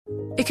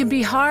It can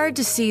be hard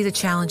to see the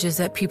challenges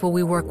that people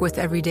we work with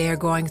every day are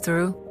going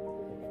through.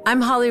 I'm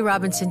Holly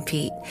Robinson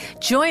Peete.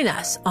 Join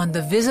us on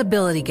The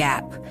Visibility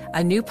Gap,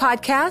 a new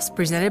podcast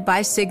presented by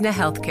Cigna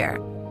Healthcare.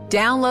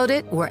 Download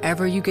it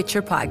wherever you get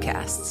your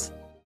podcasts.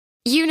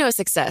 You know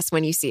success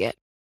when you see it.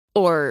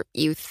 Or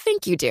you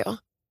think you do.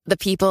 The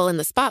people in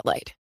the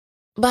spotlight.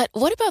 But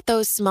what about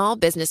those small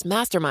business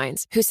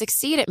masterminds who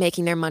succeed at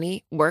making their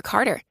money work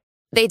harder?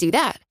 They do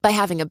that by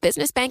having a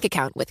business bank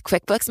account with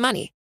QuickBooks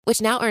Money, which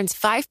now earns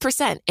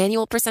 5%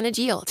 annual percentage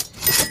yield.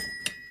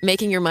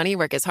 Making your money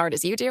work as hard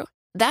as you do?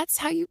 That's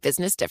how you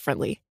business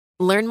differently.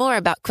 Learn more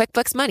about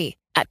QuickBooks Money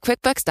at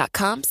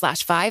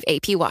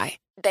quickbooks.com/5APY.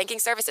 Banking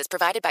services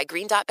provided by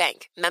Green Dot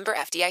Bank. Member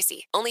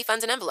FDIC. Only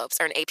funds and envelopes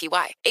earn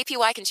APY.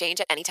 APY can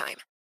change at any time.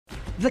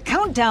 The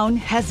countdown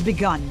has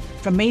begun.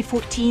 From May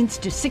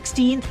 14th to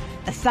 16th,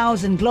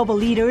 1,000 global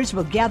leaders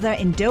will gather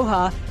in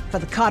Doha for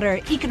the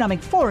Qatar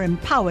Economic Forum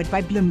powered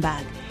by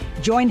Bloomberg.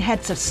 Join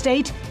heads of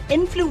state,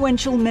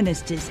 influential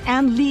ministers,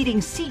 and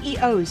leading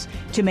CEOs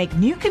to make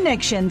new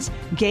connections,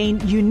 gain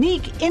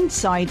unique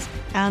insights,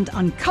 and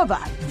uncover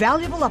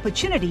valuable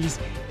opportunities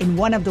in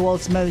one of the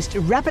world's most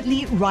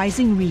rapidly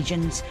rising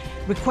regions.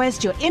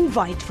 Request your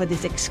invite for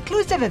this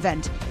exclusive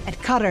event at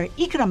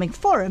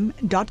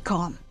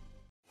QatarEconomicForum.com.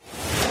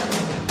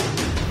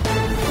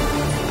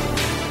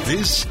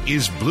 This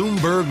is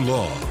Bloomberg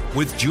Law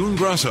with June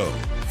Grosso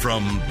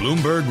from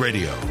Bloomberg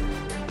Radio.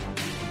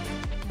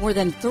 More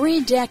than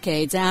 3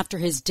 decades after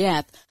his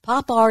death,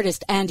 pop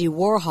artist Andy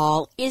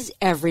Warhol is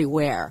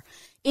everywhere.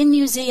 In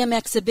museum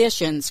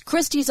exhibitions,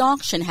 Christie's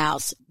Auction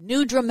House,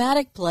 new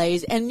dramatic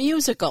plays and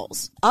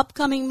musicals,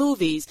 upcoming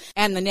movies,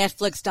 and the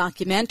Netflix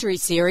documentary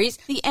series,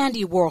 The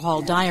Andy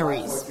Warhol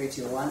Diaries. 4, 3,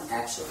 2, 1,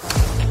 action.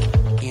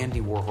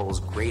 Andy Warhol's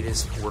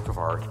greatest work of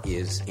art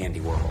is Andy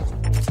Warhol.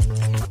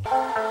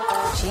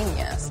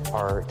 Genius.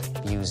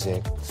 Art,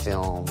 music,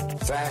 film,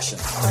 fashion.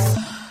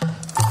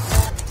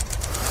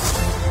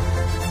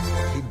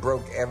 He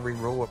broke every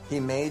rule. He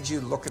made you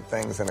look at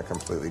things in a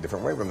completely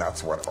different way, and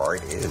that's what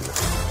art is.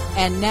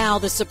 And now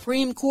the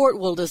Supreme Court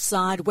will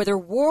decide whether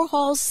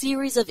Warhol's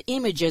series of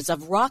images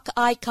of rock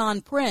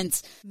icon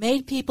Prince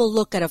made people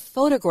look at a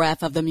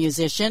photograph of the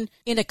musician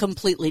in a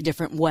completely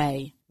different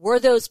way. Were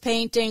those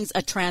paintings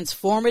a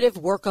transformative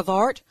work of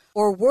art,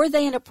 or were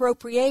they an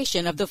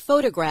appropriation of the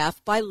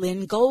photograph by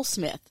Lynn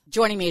Goldsmith?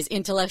 Joining me is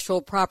intellectual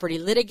property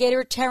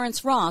litigator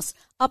Terrence Ross,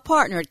 a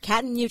partner at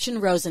Catton Muchin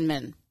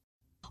Rosenman.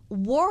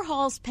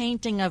 Warhol's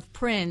painting of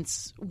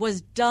Prince was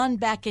done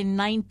back in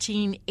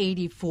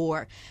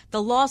 1984.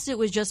 The lawsuit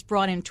was just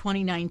brought in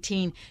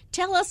 2019.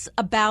 Tell us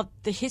about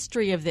the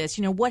history of this.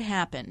 What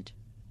happened?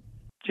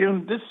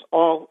 June, this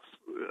all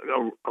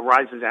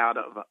arises out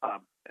of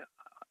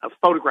a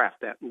photograph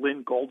that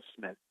Lynn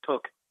Goldsmith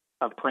took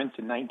of Prince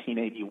in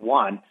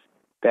 1981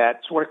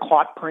 that sort of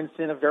caught Prince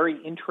in a very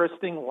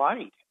interesting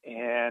light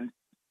and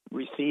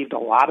received a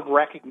lot of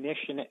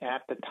recognition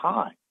at the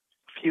time.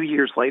 A few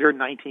years later, in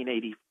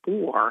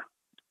 1984,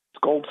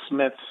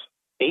 Goldsmith's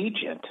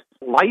agent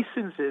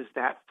licenses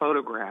that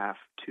photograph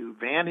to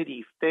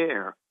Vanity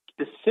Fair,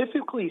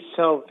 specifically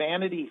so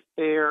Vanity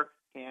Fair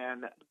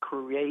can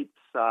create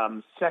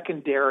some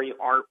secondary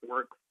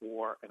artwork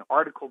for an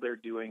article they're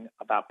doing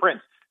about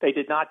Prince. They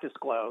did not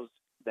disclose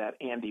that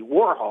Andy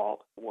Warhol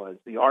was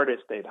the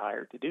artist they'd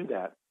hired to do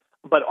that,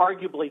 but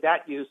arguably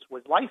that use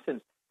was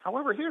licensed.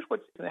 However, here's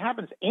what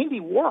happens. Andy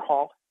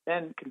Warhol,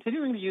 then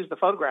continuing to use the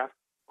photograph,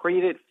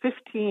 created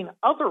 15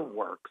 other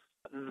works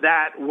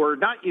that were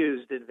not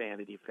used in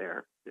Vanity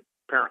Fair, that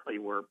apparently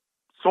were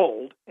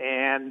sold,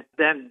 and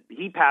then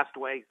he passed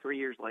away 3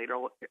 years later,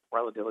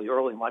 relatively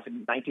early in life,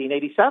 in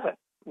 1987.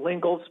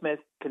 Lynn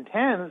Goldsmith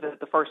contends that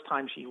the first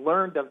time she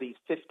learned of these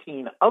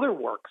 15 other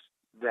works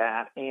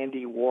that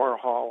Andy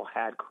Warhol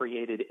had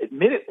created,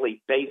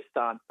 admittedly based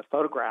on the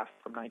photograph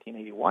from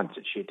 1981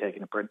 that she had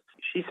taken of Prince,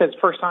 she says the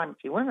first time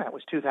she learned that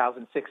was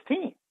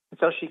 2016. And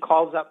so she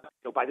calls up,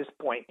 by this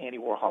point, Andy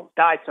Warhol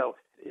died, so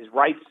his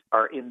rights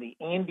are in the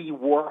Andy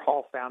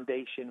Warhol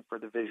Foundation for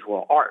the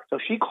Visual Arts. So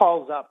she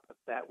calls up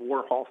that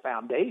Warhol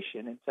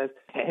Foundation and says,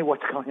 hey,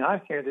 what's going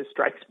on here? This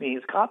strikes me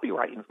as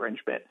copyright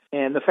infringement.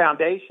 And the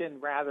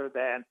foundation, rather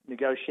than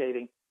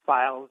negotiating,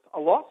 files a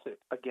lawsuit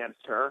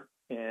against her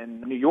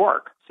in New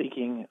York,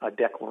 seeking a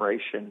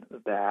declaration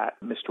that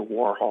Mr.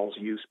 Warhol's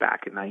use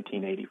back in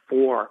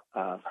 1984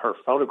 of her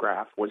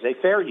photograph was a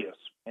fair use.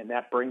 And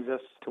that brings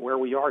us to where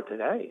we are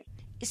today.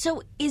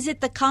 So is it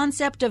the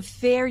concept of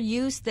fair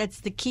use that's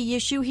the key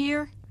issue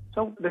here?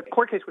 So the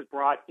court case was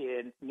brought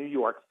in New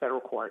York federal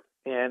court,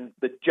 and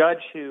the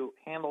judge who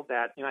handled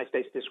that, United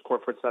States District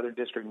Court for the Southern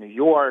District of New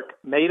York,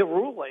 made a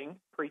ruling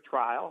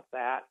pre-trial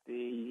that the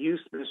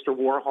use Mr.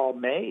 Warhol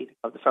made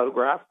of the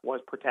photograph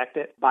was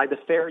protected by the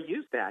fair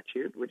use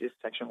statute, which is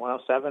Section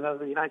 107 of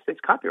the United States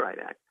Copyright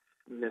Act.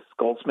 Ms.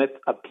 Goldsmith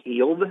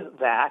appealed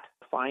that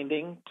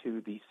finding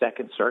to the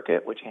Second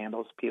Circuit, which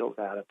handles appeals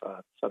out of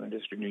Southern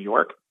District of New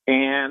York.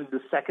 And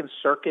the Second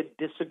Circuit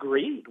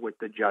disagreed with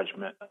the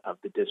judgment of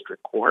the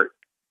district court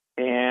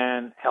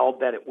and held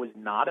that it was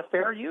not a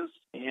fair use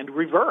and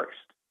reversed.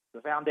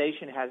 The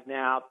foundation has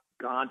now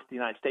gone to the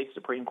United States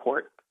Supreme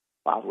Court,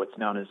 filed what's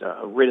known as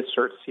a writ of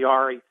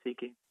certiorari,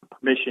 seeking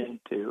permission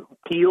to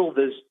appeal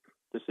this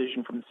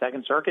decision from the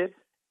Second Circuit.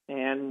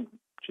 And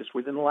just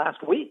within the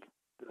last week,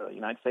 the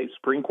United States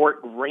Supreme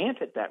Court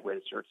granted that writ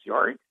of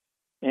certiorari,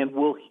 and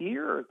we'll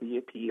hear the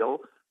appeal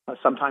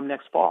sometime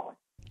next fall.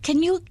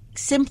 Can you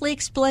simply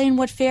explain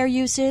what fair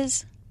use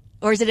is?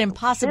 Or is it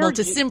impossible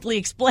to simply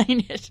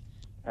explain it?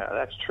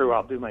 That's true.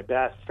 I'll do my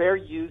best. Fair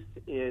use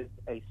is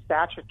a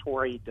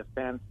statutory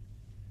defense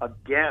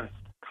against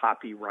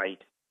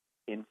copyright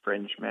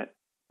infringement.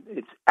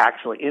 It's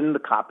actually in the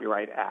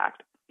Copyright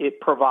Act. It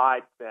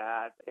provides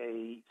that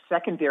a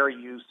secondary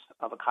use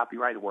of a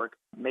copyrighted work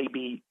may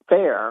be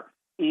fair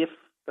if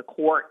the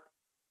court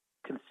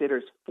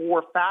considers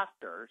four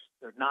factors.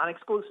 They're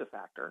non-exclusive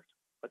factors,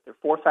 but they're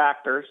four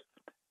factors,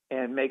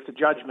 and makes a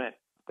judgment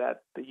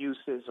that the use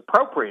is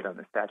appropriate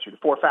under the statute. The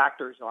four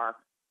factors are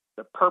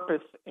the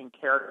purpose and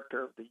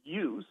character of the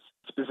use,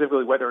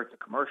 specifically whether it's a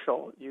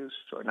commercial use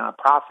or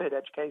nonprofit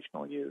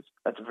educational use.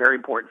 That's a very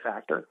important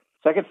factor.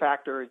 Second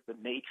factor is the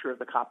nature of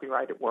the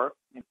copyrighted work.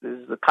 This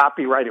is a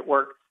copyrighted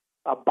work,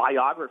 a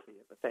biography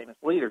of a famous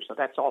leader, so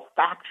that's all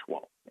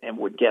factual and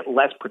would get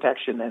less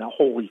protection than a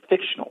wholly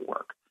fictional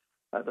work.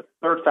 The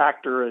third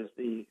factor is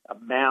the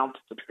amount,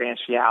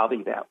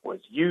 substantiality that was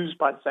used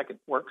by the second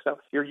work. So if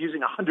you're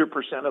using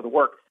 100% of the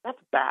work, that's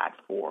bad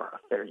for a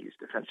fair use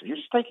defense. If you're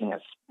just taking a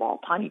small,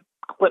 tiny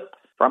clip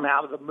from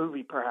out of the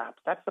movie, perhaps,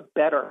 that's a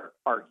better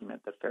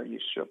argument that fair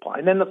use should apply.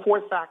 And then the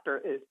fourth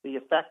factor is the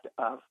effect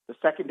of the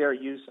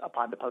secondary use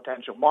upon the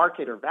potential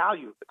market or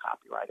value of the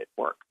copyrighted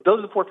work. Those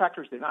are the four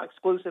factors. They're not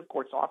exclusive.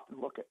 Courts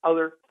often look at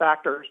other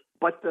factors.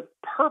 But the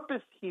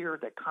purpose here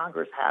that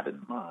Congress had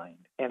in mind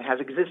and has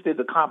existed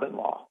the common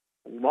law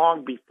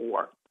long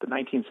before the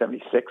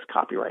 1976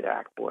 Copyright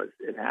Act was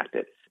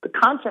enacted. The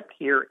concept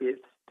here is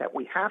that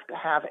we have to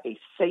have a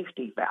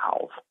safety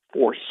valve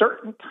for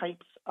certain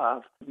types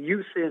of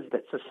uses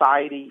that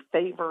society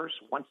favors,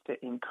 wants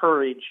to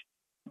encourage,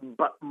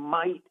 but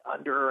might,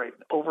 under an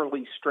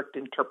overly strict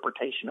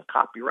interpretation of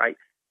copyright,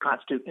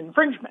 constitute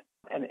infringement.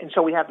 And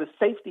so we have the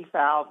safety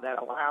valve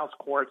that allows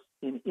courts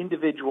in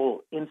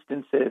individual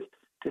instances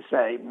to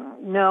say,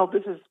 no,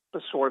 this is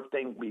the sort of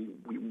thing we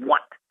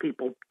want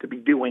people to be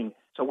doing,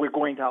 so we're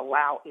going to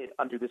allow it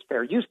under this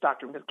fair use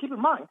doctrine. Because keep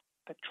in mind,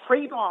 the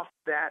trade-off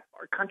that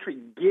our country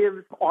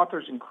gives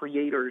authors and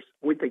creators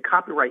with a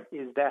copyright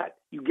is that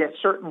you get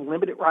certain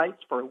limited rights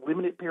for a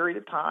limited period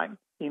of time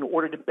in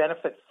order to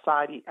benefit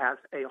society as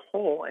a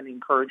whole and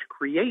encourage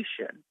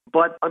creation.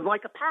 But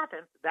unlike a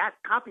patent, that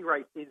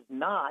copyright is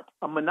not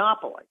a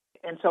monopoly.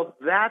 And so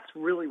that's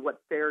really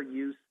what fair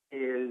use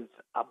is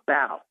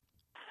about.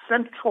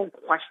 Central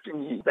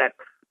question that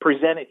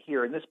presented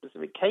here in this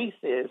specific case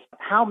is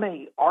how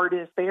may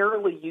artists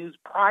fairly use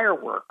prior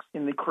works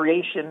in the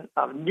creation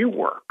of new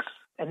works?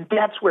 And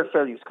that's where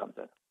fair use comes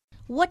in.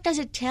 What does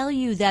it tell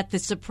you that the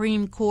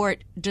Supreme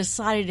Court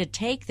decided to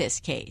take this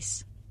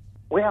case?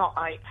 Well,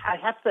 I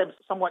have to say I'm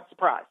somewhat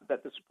surprised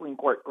that the Supreme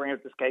Court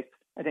granted this case.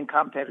 I think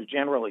commentators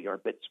generally are a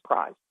bit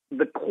surprised.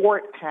 The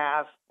court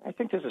has, I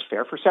think this is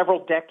fair, for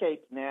several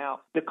decades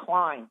now,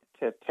 declined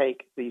to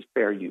take these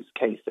fair use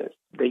cases.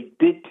 They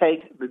did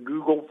take the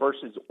Google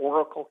versus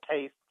Oracle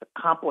case,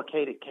 a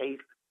complicated case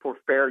for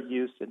fair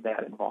use, and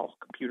that involves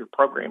computer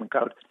programming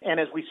code. And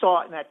as we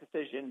saw in that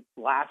decision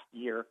last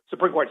year,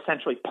 Supreme Court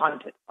essentially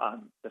punted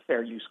on the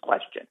fair use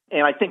question.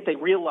 And I think they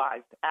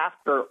realized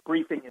after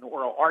briefing and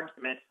oral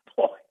argument,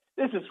 boy,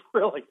 this is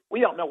really, we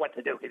don't know what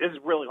to do here. This is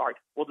really hard.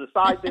 We'll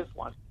decide this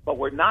one, but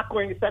we're not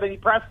going to set any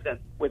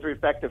precedent with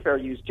respect to fair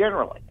use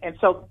generally. And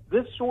so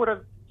this sort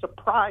of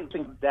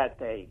surprising that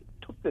they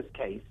took this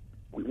case.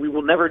 We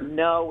will never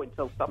know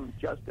until some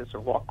justice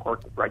or law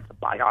court writes a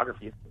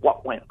biography of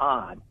what went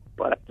on.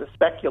 But the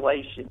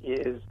speculation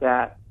is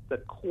that the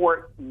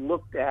court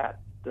looked at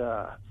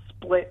the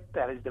split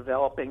that is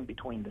developing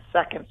between the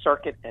Second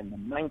Circuit and the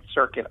Ninth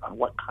Circuit on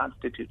what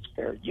constitutes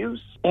fair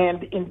use,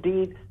 and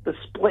indeed the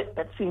split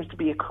that seems to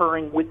be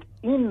occurring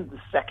within the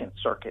Second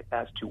Circuit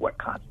as to what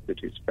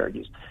constitutes fair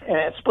use. And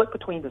a split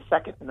between the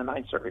Second and the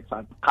Ninth Circuits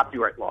on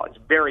copyright law is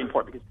very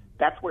important because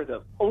that's where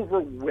the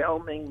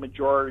overwhelming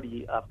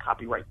majority of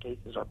copyright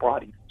cases are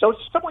brought in. So it's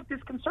somewhat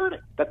disconcerting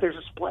that there's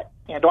a split.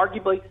 And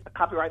arguably, a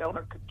copyright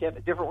owner could get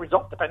a different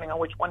result depending on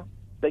which one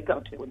they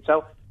go to. And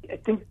so I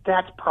think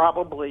that's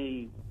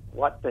probably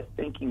what the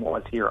thinking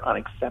was here on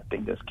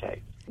accepting this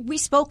case. We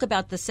spoke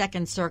about the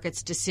Second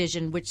Circuit's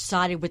decision, which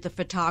sided with the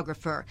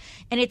photographer,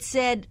 and it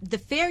said the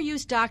fair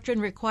use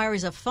doctrine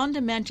requires a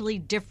fundamentally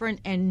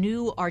different and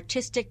new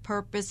artistic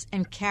purpose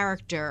and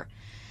character.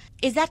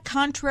 Is that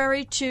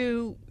contrary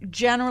to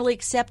generally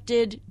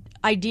accepted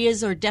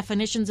ideas or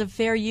definitions of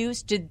fair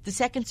use? Did the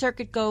Second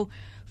Circuit go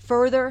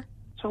further?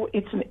 So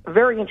it's a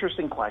very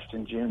interesting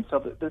question, June. So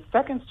the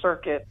Second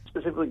Circuit,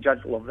 specifically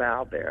Judge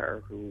LaValle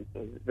there, who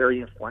is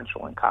very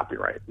influential in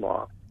copyright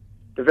law,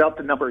 developed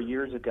a number of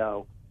years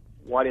ago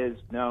what is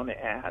known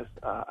as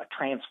a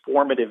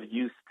transformative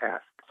use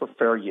test for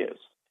fair use.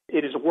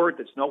 It is a word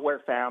that's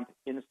nowhere found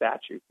in the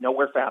statute,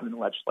 nowhere found in the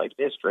legislative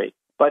history,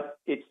 but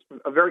it's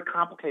a very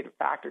complicated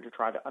factor to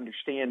try to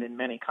understand in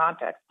many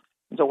contexts.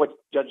 And so what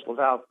Judge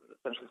LaValle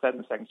essentially said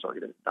in the Second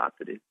Circuit is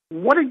adopted is,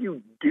 what are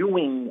you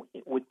doing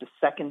with the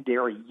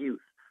secondary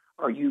use?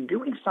 Are you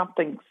doing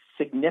something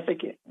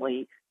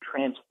significantly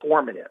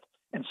transformative?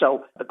 And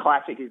so the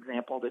classic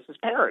example of this is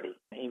parody.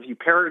 If you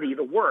parody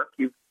the work,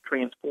 you've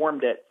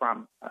transformed it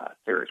from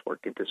serious work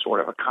into sort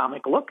of a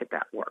comic look at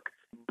that work.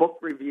 Book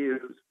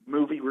reviews,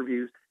 movie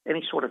reviews,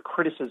 any sort of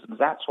criticisms,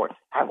 that sort,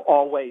 have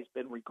always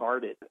been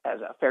regarded as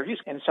a fair use.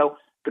 And so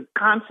the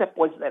concept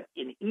was that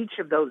in each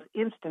of those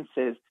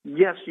instances,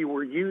 yes, you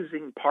were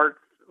using parts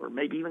or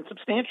maybe even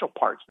substantial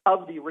parts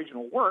of the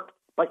original work,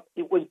 but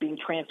it was being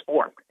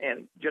transformed.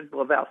 And Judge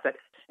LaValle said,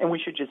 and we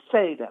should just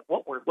say that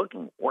what we're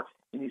looking for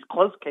in these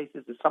close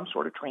cases is some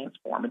sort of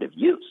transformative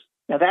use.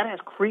 Now, that has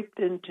creeped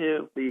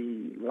into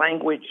the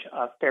language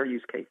of fair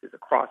use cases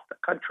across the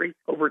country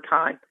over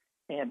time.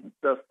 And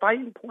the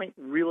fighting point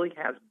really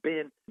has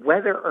been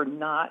whether or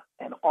not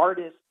an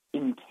artist's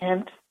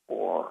intent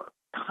or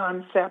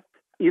concept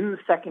in the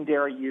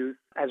secondary use,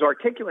 as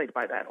articulated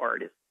by that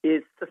artist,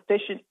 is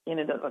sufficient in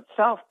and of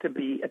itself to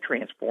be a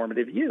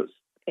transformative use.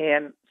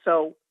 And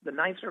so the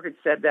Ninth Circuit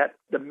said that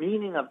the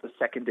meaning of the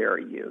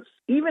secondary use,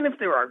 even if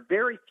there are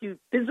very few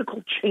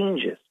physical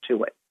changes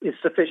to it, is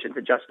sufficient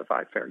to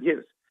justify fair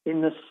use.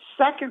 In the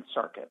Second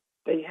Circuit,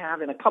 they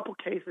have, in a couple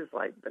cases,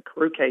 like the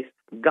Carew case,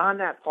 gone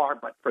that far,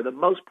 but for the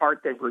most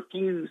part, they've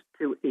refused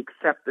to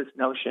accept this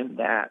notion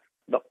that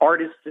the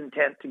artist's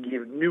intent to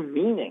give new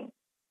meaning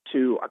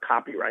to a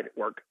copyrighted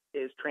work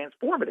is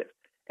transformative.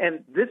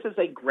 And this is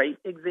a great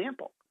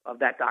example of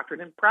that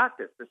doctrine in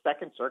practice. The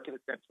Second Circuit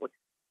essentially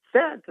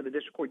said to the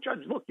district court judge,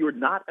 look, you're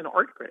not an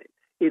art critic.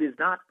 It is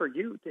not for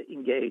you to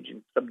engage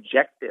in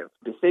subjective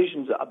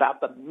decisions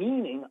about the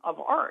meaning of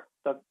art.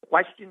 The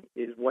question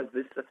is, was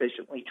this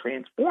sufficiently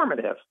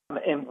transformative?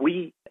 And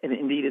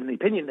indeed, in the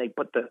opinion, they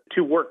put the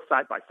two works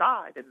side by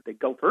side and they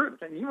go through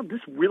it and,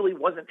 this really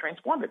wasn't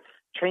transformative.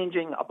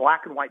 Changing a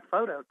black and white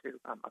photo to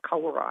a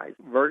colorized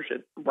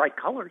version, bright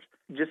colors,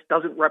 just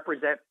doesn't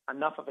represent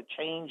enough of a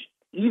change,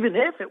 even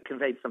if it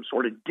conveyed some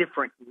sort of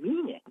different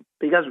meaning,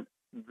 because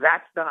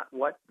that's not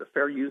what the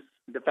fair use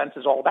defense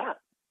is all about.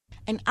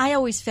 And I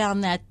always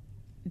found that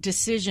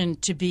decision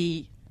to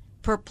be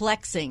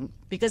perplexing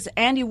because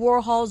Andy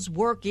Warhol's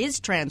work is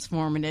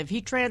transformative.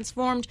 He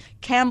transformed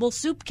Campbell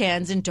soup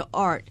cans into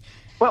art.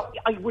 Well,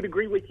 I would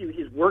agree with you.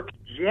 His work,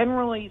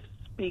 generally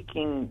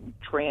speaking,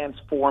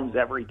 transforms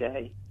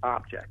everyday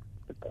objects.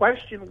 The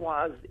question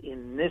was,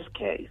 in this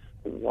case,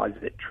 was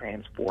it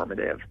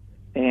transformative?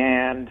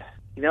 And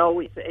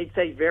it's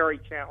a very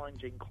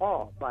challenging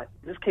call, but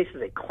this case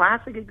is a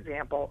classic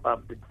example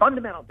of the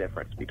fundamental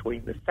difference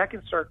between the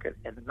Second Circuit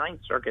and the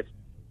Ninth Circuit's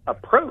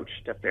approach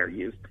to fair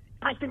use.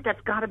 I think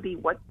that's got to be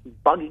what's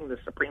bugging the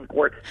Supreme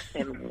Court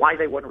and why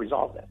they wouldn't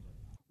resolve this.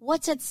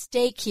 What's at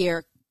stake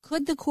here?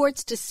 Could the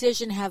court's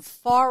decision have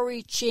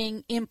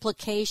far-reaching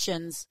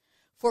implications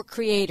for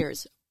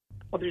creators?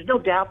 Well, there's no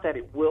doubt that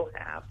it will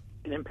have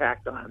an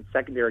impact on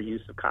secondary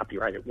use of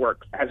copyrighted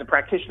works. As a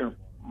practitioner,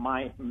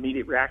 my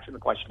immediate reaction to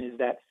the question is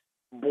that,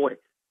 boy,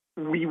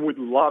 we would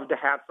love to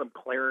have some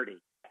clarity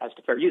as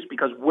to fair use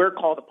because we're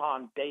called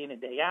upon day in and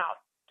day out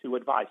to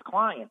advise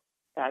clients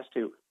as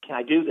to, can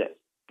I do this?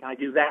 Can I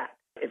do that?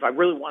 If I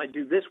really want to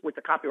do this with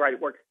the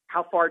copyrighted work,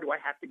 how far do I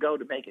have to go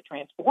to make it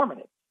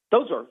transformative?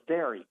 Those are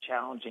very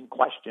challenging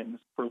questions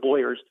for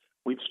lawyers.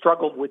 We've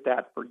struggled with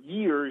that for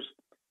years.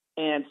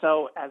 And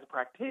so as a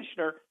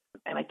practitioner,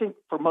 and I think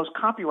for most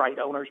copyright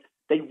owners,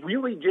 they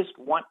really just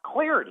want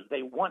clarity.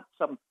 They want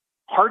some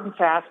hard and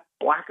fast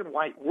black and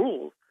white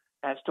rules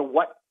as to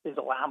what is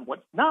allowed and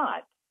what's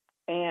not.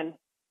 And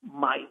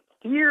my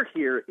fear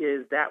here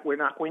is that we're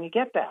not going to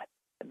get that.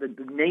 The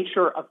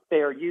nature of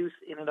fair use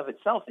in and of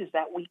itself is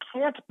that we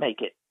can't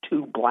make it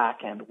too black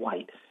and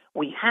white.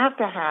 We have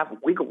to have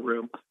wiggle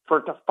room for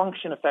it to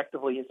function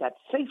effectively as that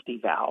safety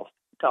valve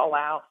to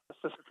allow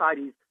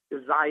society's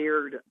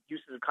desired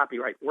uses of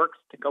copyright works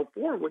to go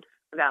forward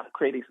without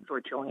creating some sort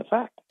of chilling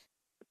effect.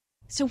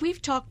 So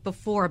we've talked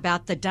before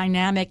about the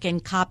dynamic in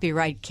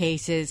copyright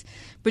cases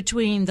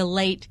between the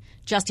late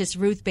Justice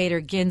Ruth Bader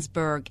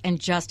Ginsburg and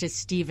Justice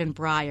Stephen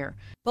Breyer.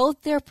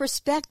 Both their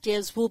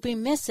perspectives will be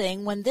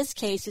missing when this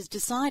case is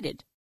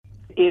decided.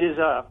 It is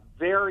a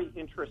very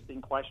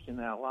interesting question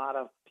that a lot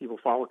of people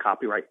who follow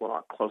copyright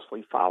law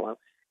closely follow.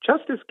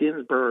 Justice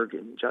Ginsburg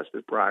and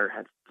Justice Breyer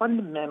had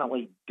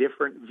fundamentally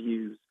different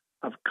views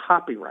of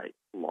copyright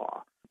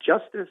law.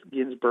 Justice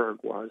Ginsburg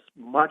was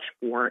much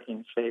more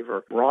in favor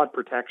of broad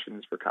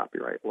protections for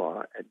copyright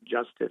law, and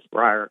Justice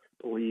Breyer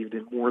believed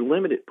in more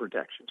limited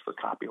protections for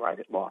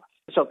copyrighted law.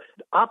 So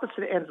the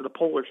opposite ends of the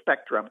polar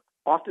spectrum,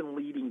 often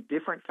leading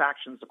different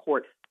factions of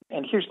court.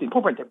 And here's the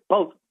important thing, they're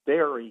both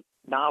very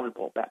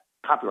knowledgeable about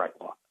copyright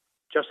law.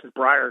 Justice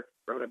Breyer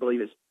wrote, I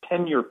believe, his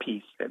tenure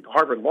piece at the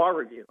Harvard Law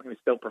Review when he was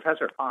still a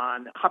professor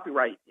on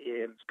copyright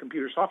in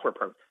computer software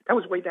programs. That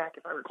was way back,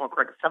 if I recall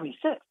correctly,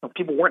 76.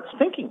 People weren't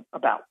thinking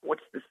about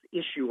what's this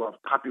issue of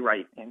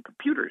copyright in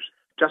computers.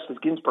 Justice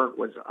Ginsburg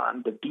was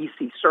on the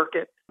D.C.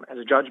 Circuit as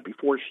a judge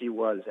before she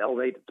was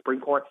elevated to the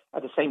Supreme Court,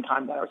 at the same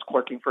time that I was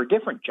clerking for a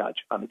different judge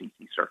on the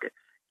D.C. Circuit.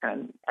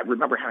 And I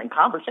remember having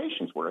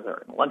conversations with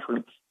her in the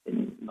lunchroom,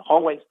 in the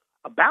hallways,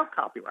 about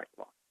copyright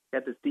law. She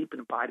had this deep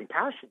and abiding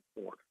passion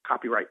for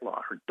copyright law.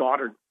 Her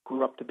daughter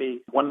grew up to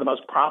be one of the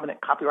most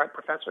prominent copyright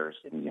professors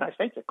in the United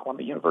States at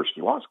Columbia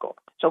University Law School.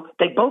 So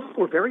they both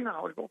were very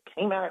knowledgeable,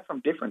 came at it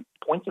from different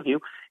points of view,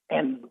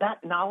 and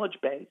that knowledge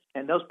base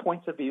and those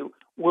points of view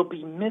will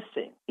be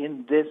missing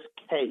in this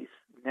case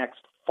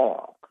next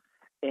fall.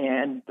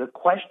 And the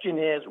question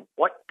is,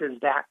 what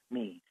does that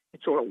mean? It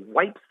sort of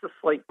wipes the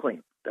slate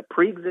clean. The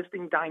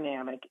pre-existing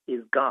dynamic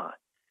is gone.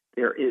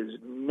 There is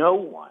no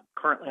one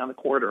currently on the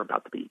court or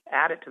about to be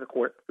added to the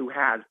court who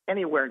has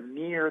anywhere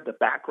near the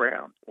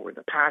background or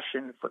the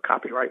passion for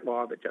copyright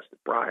law that Justice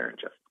Breyer and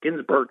Justice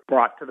Ginsburg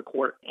brought to the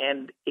court.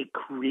 And it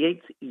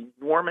creates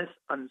enormous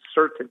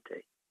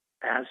uncertainty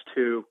as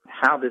to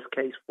how this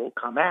case will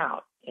come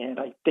out. And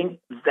I think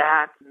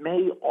that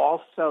may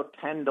also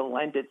tend to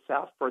lend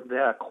itself for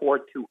the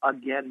court to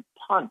again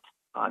punt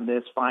on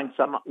this, find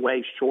some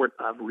way short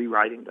of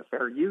rewriting the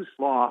fair use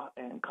law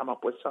and come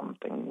up with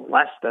something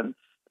less than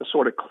the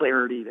sort of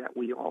clarity that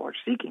we all are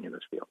seeking in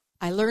this field.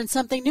 I learned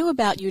something new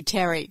about you,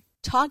 Terry,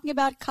 talking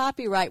about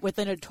copyright with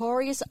the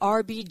notorious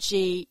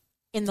RBG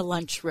in the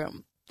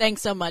lunchroom.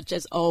 Thanks so much,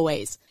 as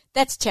always.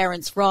 That's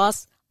Terrence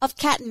Ross of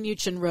Catton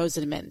Muchin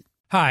Rosenman.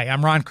 Hi,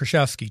 I'm Ron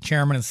Kraszewski,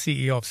 Chairman and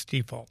CEO of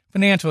Stifel.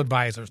 Financial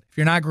advisors, if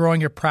you're not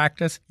growing your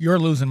practice, you're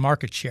losing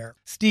market share.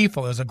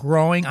 Stifel is a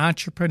growing,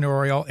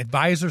 entrepreneurial,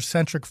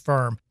 advisor-centric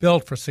firm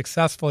built for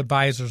successful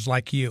advisors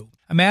like you.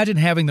 Imagine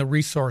having the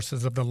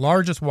resources of the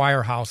largest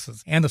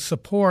wirehouses and the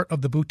support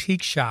of the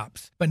boutique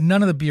shops, but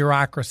none of the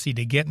bureaucracy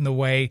to get in the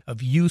way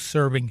of you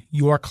serving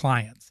your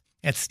clients.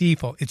 At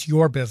Stifel, it's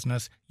your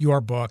business,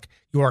 your book,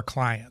 your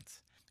clients.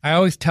 I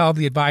always tell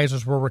the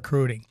advisors we're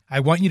recruiting,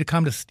 I want you to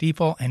come to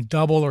Stifel and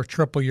double or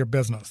triple your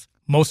business.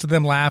 Most of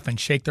them laugh and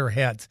shake their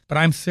heads, but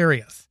I'm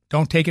serious.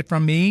 Don't take it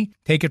from me.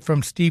 Take it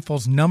from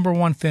Stifel's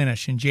 #1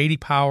 finish in J.D.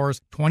 Power's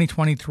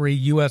 2023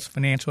 U.S.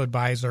 Financial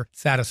Advisor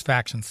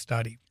Satisfaction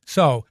Study.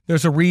 So,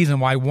 there's a reason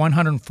why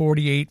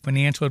 148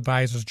 financial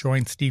advisors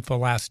joined Stifel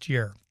last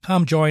year.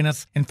 Come join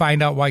us and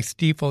find out why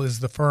Stifel is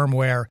the firm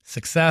where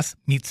success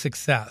meets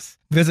success.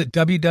 Visit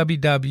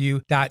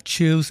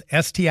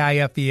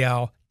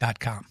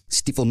www.choosestifel.com.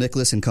 Stifel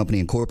Nicholas and Company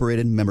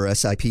Incorporated, member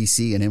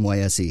SIPC and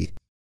NYSE.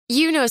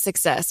 You know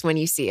success when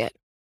you see it.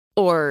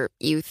 Or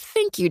you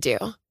think you do.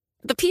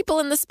 The people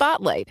in the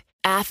spotlight.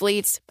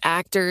 Athletes,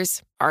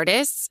 actors,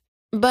 artists.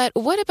 But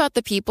what about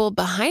the people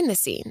behind the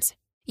scenes?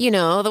 You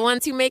know, the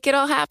ones who make it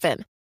all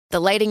happen. The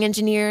lighting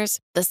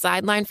engineers, the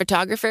sideline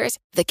photographers,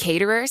 the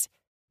caterers.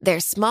 They're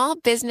small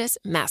business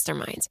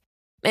masterminds.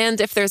 And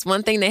if there's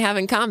one thing they have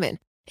in common,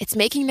 it's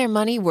making their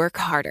money work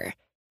harder.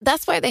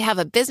 That's why they have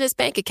a business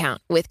bank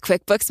account with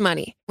QuickBooks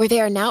Money, where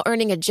they are now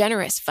earning a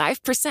generous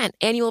 5%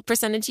 annual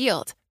percentage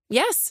yield.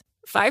 Yes,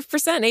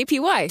 5%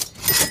 APY.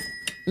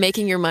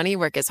 Making your money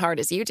work as hard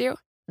as you do?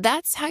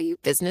 That's how you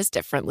business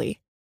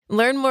differently.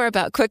 Learn more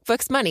about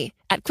QuickBooks Money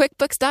at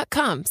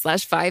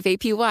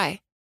quickbooks.com/5APY.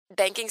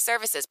 Banking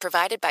services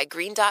provided by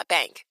Green Dot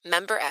Bank,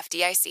 member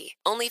FDIC.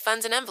 Only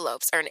funds and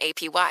envelopes earn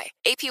APY.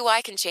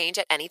 APY can change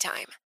at any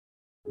time.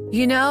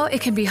 You know,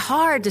 it can be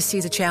hard to see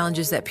the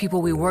challenges that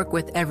people we work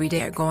with every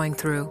day are going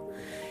through.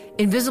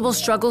 Invisible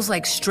struggles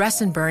like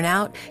stress and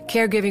burnout,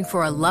 caregiving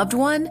for a loved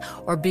one,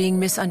 or being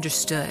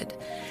misunderstood.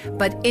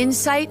 But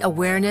insight,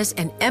 awareness,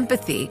 and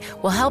empathy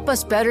will help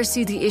us better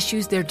see the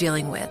issues they're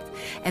dealing with.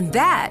 And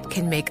that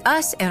can make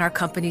us and our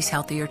companies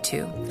healthier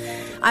too.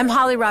 I'm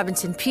Holly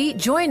Robinson Peete.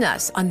 Join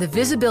us on The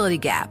Visibility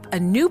Gap, a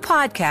new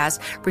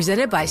podcast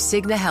presented by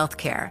Cigna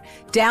Healthcare.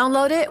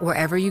 Download it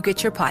wherever you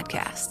get your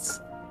podcasts.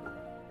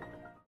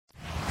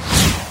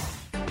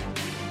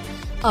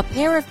 A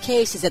pair of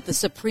cases at the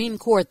Supreme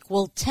Court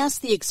will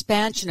test the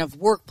expansion of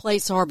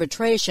workplace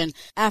arbitration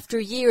after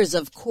years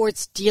of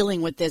courts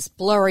dealing with this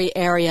blurry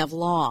area of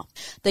law.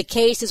 The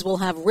cases will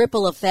have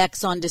ripple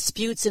effects on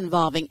disputes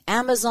involving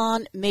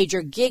Amazon,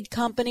 major gig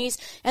companies,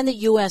 and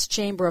the U.S.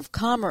 Chamber of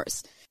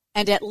Commerce.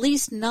 And at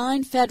least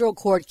 9 federal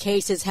court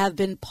cases have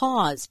been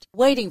paused,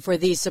 waiting for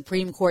these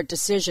Supreme Court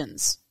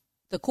decisions.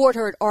 The court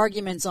heard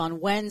arguments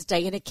on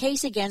Wednesday in a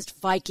case against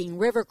Viking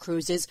River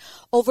Cruises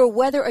over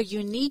whether a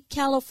unique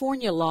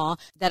California law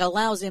that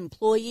allows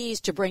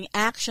employees to bring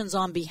actions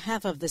on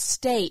behalf of the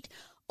state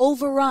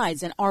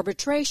overrides an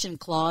arbitration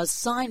clause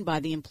signed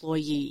by the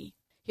employee.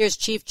 Here's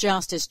Chief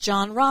Justice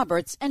John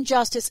Roberts and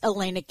Justice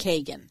Elena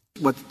Kagan.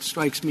 What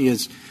strikes me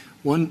as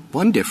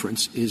one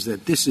difference is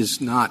that this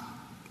is not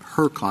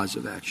her cause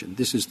of action.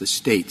 This is the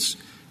state's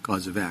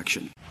cause of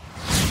action.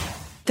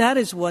 That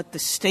is what the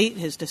state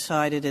has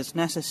decided is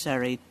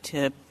necessary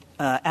to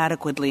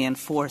adequately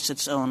enforce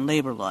its own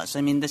labor laws.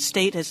 I mean, the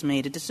state has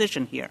made a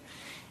decision here.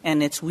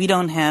 And we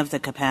don't have the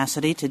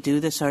capacity to do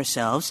this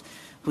ourselves.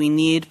 We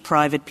need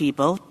private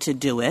people to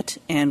do it,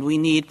 and we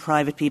need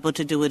private people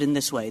to do it in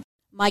this way.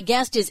 My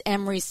guest is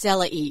Emory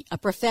Selahi, a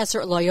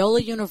professor at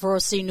Loyola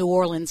University New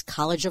Orleans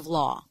College of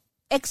Law.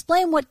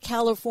 Explain what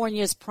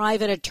California's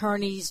Private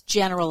Attorneys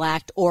General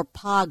Act, or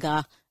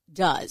PAGA,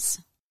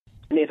 does.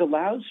 And it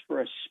allows for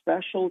a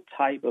special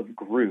type of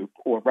group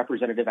or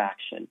representative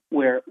action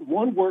where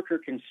one worker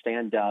can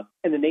stand up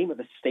in the name of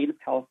the state of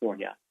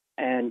California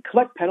and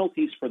collect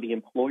penalties for the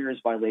employer's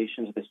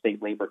violations of the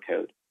state labor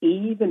code,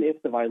 even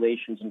if the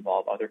violations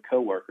involve other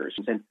coworkers.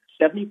 And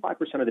 75%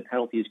 of the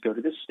penalties go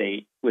to the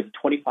state, with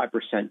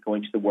 25%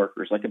 going to the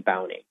workers, like a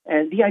bounty.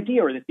 And the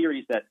idea or the theory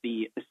is that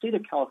the state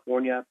of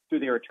California,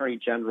 through their attorney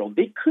general,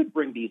 they could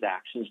bring these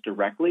actions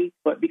directly,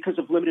 but because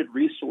of limited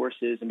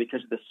resources and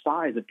because of the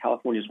size of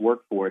California's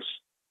workforce,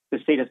 the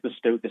state has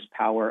bestowed this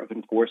power of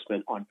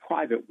enforcement on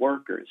private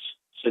workers.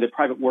 So the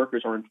private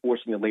workers are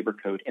enforcing the labor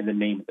code in the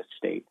name of the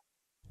state.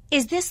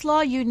 Is this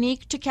law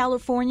unique to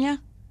California?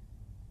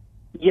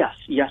 Yes,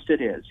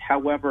 it is.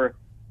 However,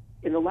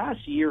 in the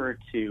last year or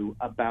two,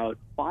 about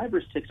 5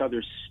 or 6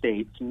 other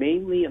states,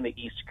 mainly in the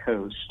East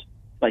Coast,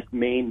 like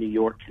Maine, New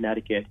York,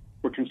 Connecticut,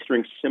 were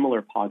considering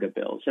similar PAGA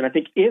bills. And I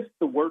think if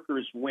the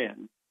workers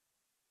win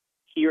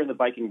here in the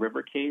Viking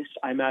River case,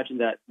 I imagine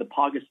that the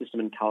PAGA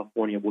system in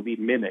California will be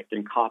mimicked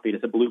and copied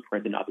as a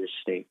blueprint in other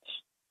states.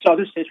 So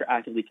other states are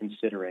actively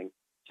considering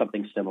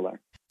something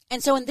similar.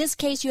 And so in this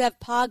case, you have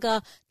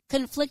PAGA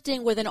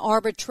conflicting with an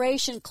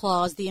arbitration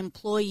clause the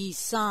employee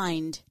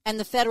signed and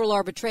the Federal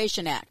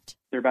Arbitration Act.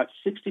 There are about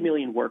 60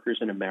 million workers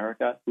in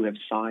America who have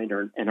signed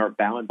and are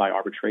bound by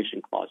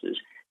arbitration clauses.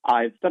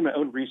 I've done my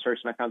own research,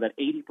 and I found that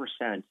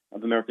 80%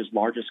 of America's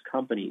largest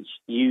companies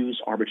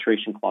use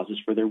arbitration clauses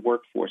for their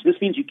workforce. This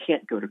means you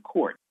can't go to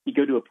court. You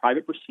go to a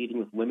private proceeding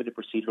with limited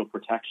procedural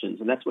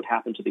protections, and that's what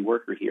happened to the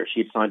worker here.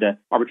 She had signed an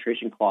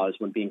arbitration clause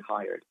when being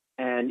hired.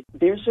 And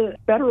there's a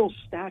federal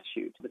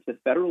statute, it's the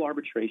Federal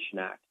Arbitration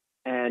Act,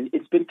 and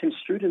it's been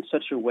construed in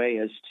such a way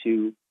as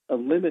to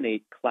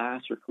eliminate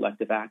class or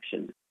collective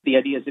action. The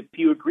idea is if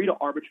you agree to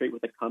arbitrate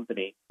with a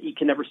company, you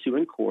can never sue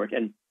in court.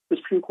 And the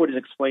Supreme Court has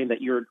explained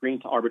that you're agreeing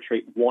to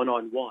arbitrate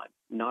one-on-one,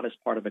 not as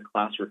part of a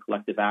class or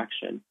collective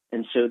action.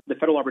 And so the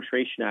Federal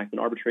Arbitration Act and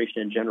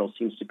arbitration in general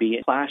seems to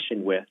be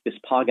clashing with this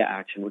PAGA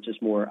action, which is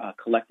more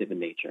collective in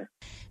nature.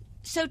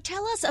 So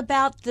tell us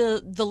about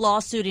the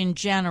lawsuit in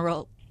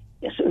general.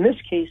 Yes, in this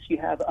case, you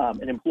have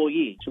an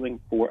employee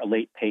suing for a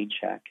late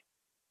paycheck.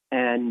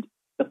 And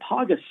the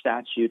PAGA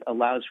statute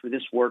allows for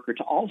this worker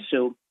to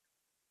also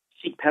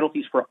seek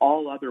penalties for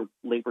all other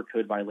labor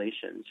code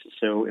violations.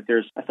 So if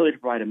there's a failure to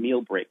provide a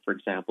meal break, for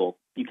example,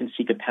 you can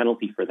seek a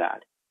penalty for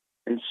that.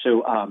 And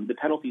so the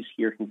penalties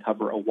here can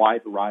cover a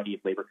wide variety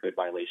of labor code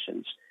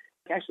violations.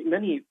 Actually,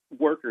 many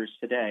workers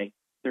today,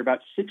 there are about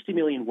 60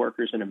 million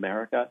workers in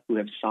America who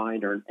have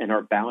signed and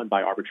are bound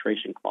by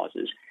arbitration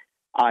clauses.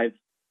 I've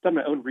done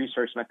my own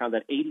research, and I found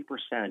that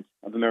 80%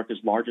 of America's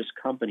largest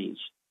companies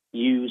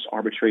use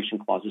arbitration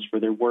clauses for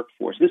their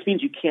workforce. This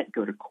means you can't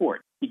go to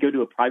court. You go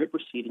to a private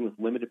proceeding with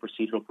limited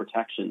procedural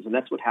protections, and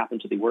that's what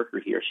happened to the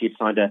worker here. She had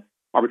signed an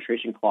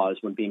arbitration clause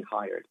when being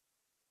hired.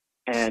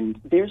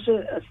 And there's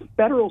a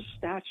federal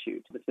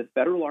statute, it's the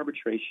Federal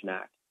Arbitration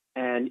Act,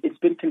 and it's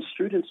been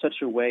construed in such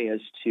a way as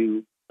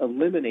to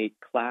eliminate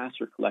class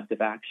or collective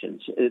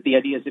actions. The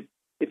idea is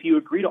if you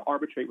agree to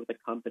arbitrate with a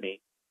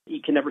company, you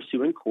can never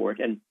sue in court.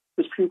 And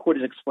the Supreme Court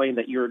has explained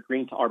that you're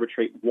agreeing to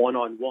arbitrate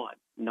one-on-one,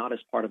 not as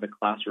part of a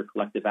class or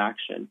collective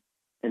action.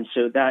 And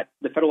so that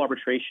the Federal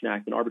Arbitration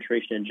Act and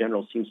arbitration in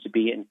general seems to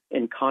be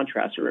in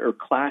contrast or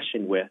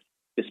clashing with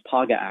this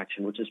PAGA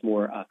action, which is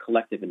more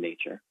collective in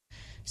nature.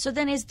 So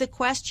then is the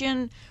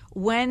question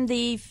when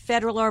the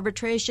Federal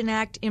Arbitration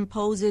Act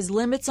imposes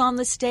limits on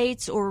the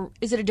states, or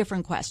is it a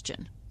different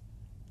question?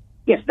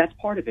 Yes, that's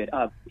part of it.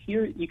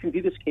 Here, you can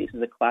view this case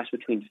as a clash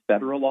between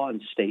federal law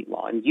and state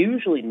law. And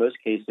usually, in most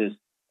cases,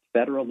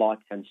 federal law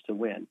tends to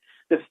win.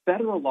 The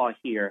federal law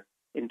here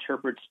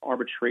interprets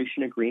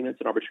arbitration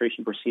agreements and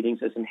arbitration proceedings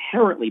as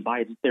inherently,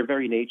 by their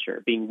very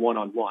nature, being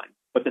one-on-one.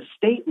 But the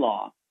state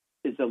law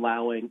is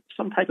allowing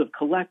some type of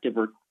collective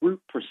or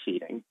group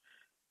proceeding.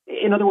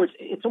 In other words,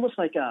 it's almost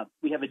like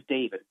we have a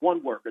David,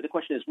 one worker. The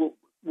question is, will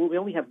we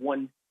only have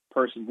one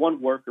person,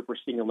 one worker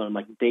proceeding alone,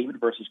 like David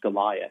versus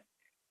Goliath?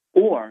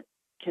 Or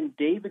can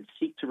David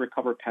seek to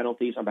recover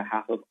penalties on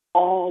behalf of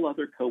all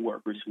other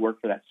coworkers who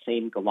work for that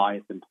same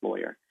Goliath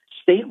employer?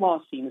 State law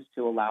seems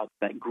to allow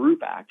that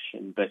group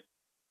action, but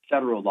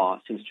federal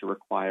law seems to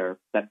require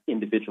that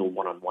individual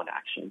one-on-one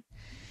action.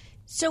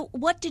 So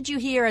what did you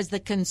hear as the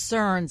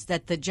concerns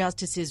that the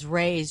justices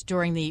raised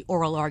during the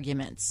oral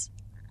arguments?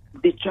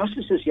 The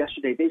justices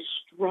yesterday, they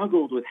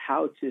struggled with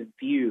how to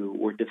view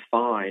or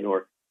define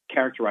or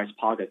characterize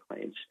PAGA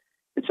claims.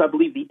 And so I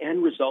believe the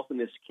end result in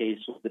this case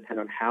will depend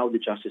on how the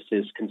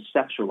justices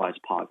conceptualize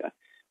PAGA.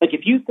 Like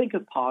if you think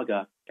of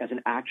PAGA as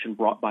an action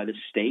brought by the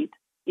state,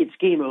 it's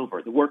game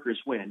over. The workers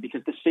win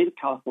because the state of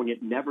California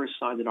never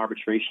signed an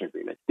arbitration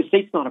agreement. The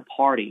state's not a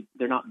party.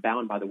 They're not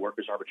bound by the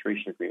workers'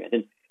 arbitration agreement.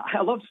 And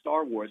I love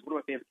Star Wars. One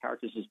of my favorite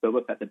characters is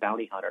Boba Fett, the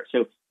bounty hunter.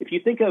 So if you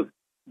think of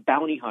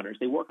bounty hunters,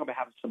 they work on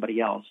behalf of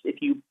somebody else. If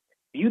you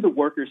view the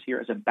workers here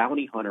as a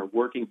bounty hunter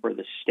working for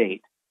the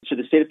state, so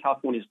the state of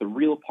California is the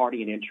real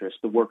party in interest,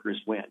 the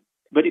workers win.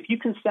 But if you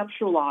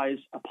conceptualize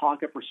a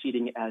PAGA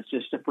proceeding as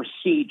just a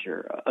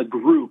procedure, a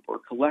group or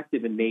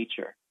collective in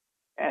nature,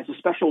 as a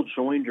special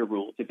joinder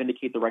rule to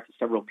vindicate the rights of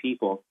several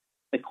people,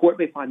 the court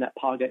may find that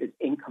PAGA is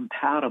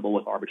incompatible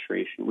with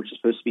arbitration, which is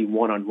supposed to be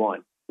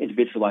one-on-one,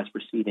 individualized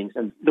proceedings,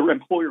 and the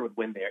employer would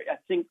win there.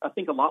 I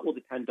think a lot will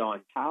depend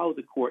on how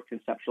the court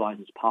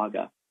conceptualizes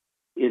PAGA.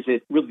 Is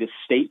it really the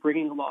state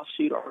bringing a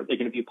lawsuit, or are they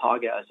going to view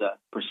PAGA as a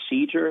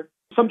procedure?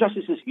 Some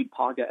justices view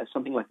PAGA as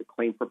something like a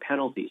claim for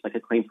penalties, like a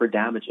claim for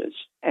damages.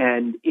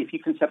 And if you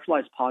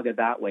conceptualize PAGA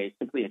that way, it's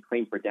simply a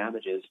claim for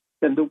damages,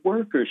 then the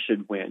workers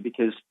should win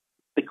because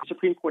the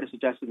Supreme Court has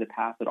suggested in the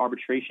past that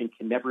arbitration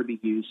can never be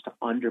used to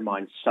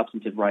undermine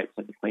substantive rights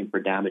like a claim for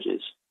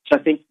damages. So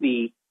I think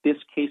this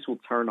case will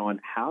turn on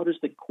how does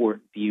the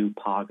court view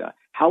PAGA?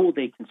 How will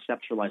they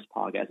conceptualize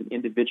PAGA as an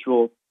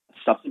individual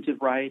substantive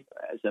right,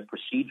 as a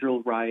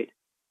procedural right,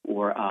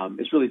 or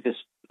is really this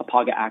a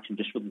PAGA action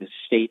just really the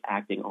state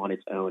acting on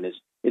its own? Is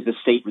the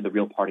state the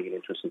real party in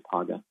interest in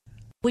PAGA?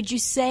 Would you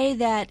say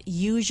that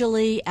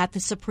usually at the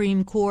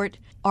Supreme Court,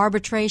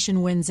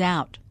 arbitration wins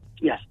out?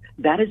 Yes,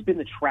 that has been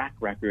the track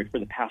record for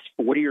the past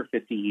 40 or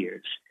 50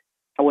 years.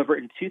 However,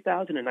 in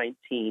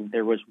 2019,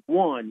 there was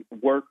one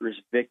workers'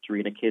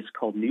 victory in a case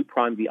called New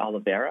Prime v.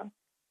 Oliveira,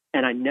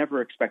 and I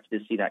never expected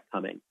to see that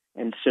coming.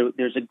 And so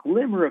there's a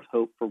glimmer of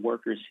hope for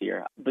workers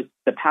here, but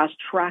the past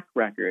track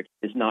record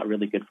is not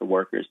really good for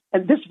workers.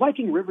 And this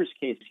Viking Rivers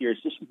case here is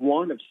just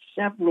one of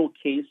several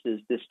cases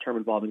this term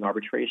involving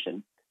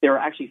arbitration. There are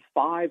actually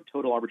 5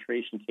 total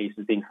arbitration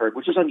cases being heard,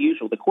 which is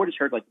unusual. The court has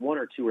heard like 1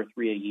 or 2 or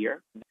 3 a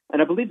year.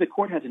 And I believe the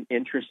court has an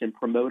interest in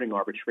promoting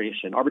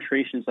arbitration.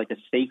 Arbitration is like a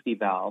safety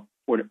valve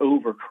for an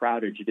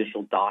overcrowded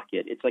judicial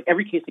docket. It's like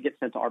every case that gets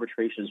sent to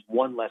arbitration is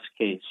one less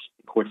case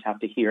the courts have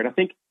to hear. And I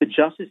think the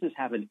justices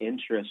have an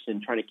interest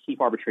in trying to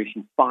keep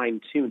arbitration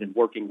fine-tuned and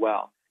working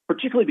well,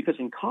 particularly because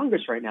in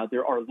Congress right now,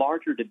 there are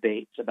larger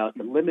debates about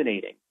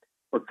eliminating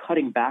or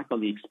cutting back on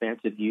the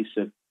expansive use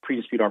of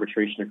pre-dispute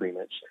arbitration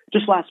agreements.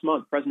 Just last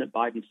month, President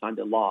Biden signed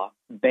a law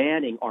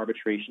banning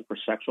arbitration for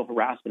sexual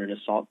harassment and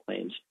assault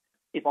claims.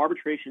 If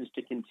arbitration is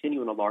to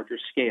continue on a larger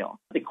scale,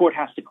 the court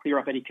has to clear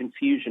up any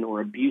confusion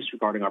or abuse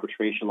regarding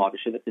arbitration law to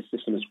show that the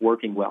system is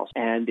working well.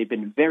 And they've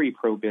been very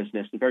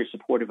pro-business and very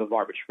supportive of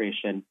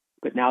arbitration.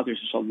 But now there's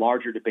just a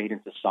larger debate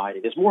in society.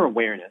 There's more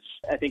awareness.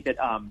 I think that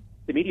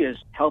the media is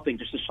helping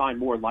just to shine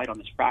more light on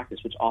this practice,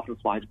 which often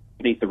flies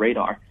beneath the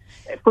radar.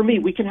 For me,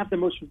 we can have the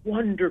most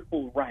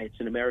wonderful rights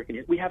in American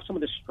history. We have some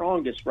of the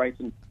strongest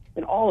rights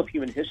in all of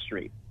human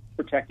history,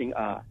 protecting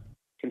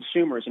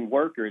consumers and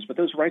workers, but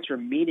those rights are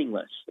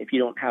meaningless if you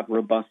don't have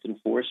robust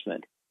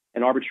enforcement.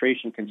 And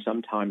arbitration can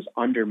sometimes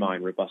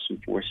undermine robust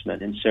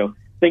enforcement. And so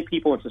I think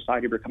people in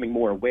society are becoming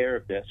more aware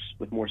of this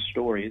with more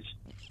stories.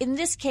 In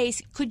this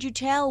case, could you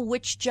tell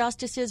which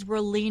justices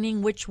were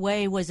leaning which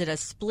way? Was it a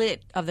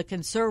split of the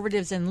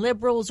conservatives and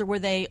liberals, or were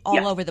they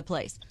all over the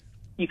place?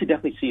 You could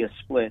definitely see a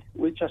split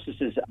with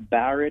Justices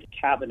Barrett,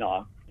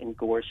 Kavanaugh, and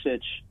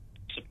Gorsuch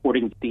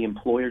supporting the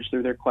employers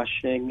through their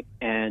questioning,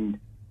 and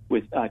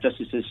with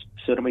Justices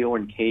Sotomayor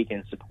and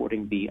Kagan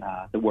supporting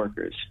the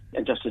workers,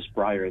 and Justice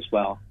Breyer as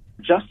well.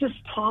 Justice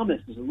Thomas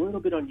is a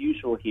little bit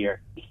unusual here.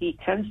 He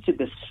tends to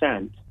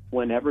dissent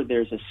whenever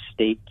there's a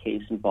state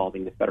case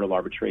involving the Federal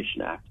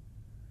Arbitration Act.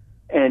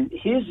 And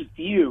his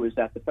view is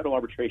that the Federal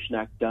Arbitration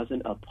Act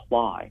doesn't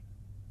apply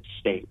to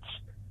states.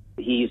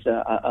 He's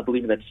a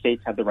believer that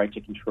states have the right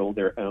to control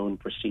their own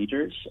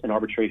procedures, and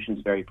arbitration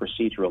is very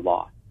procedural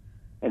law.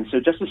 And so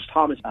Justice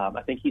Thomas,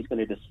 I think he's going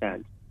to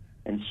dissent.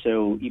 And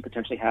so you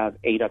potentially have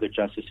 8 other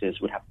justices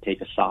would have to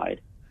take a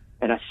side.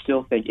 And I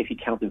still think if you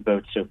count the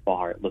votes so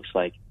far, it looks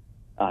like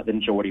the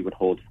majority would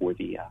hold for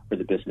the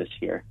business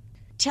here.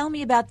 Tell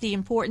me about the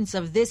importance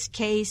of this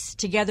case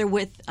together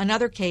with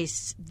another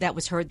case that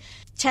was heard,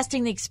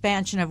 testing the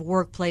expansion of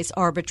workplace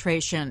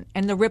arbitration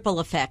and the ripple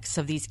effects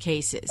of these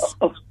cases.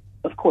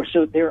 Of course.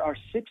 So there are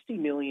 60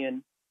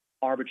 million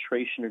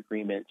arbitration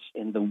agreements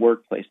in the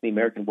workplace, the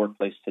American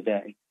workplace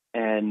today.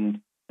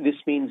 And this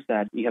means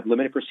that you have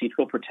limited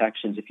procedural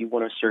protections if you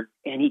want to assert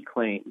any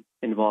claim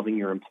involving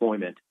your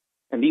employment.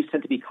 And these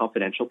tend to be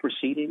confidential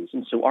proceedings.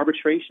 And so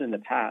arbitration in the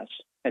past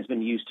has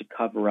been used to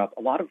cover up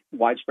a lot of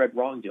widespread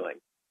wrongdoing.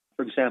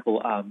 For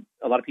example,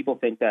 a lot of people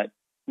think that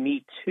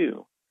Me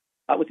Too,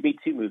 with the Me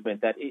Too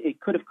movement, that it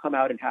could have come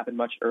out and happened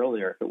much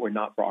earlier if it were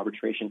not for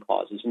arbitration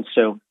clauses. And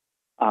so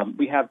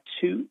we have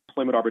 2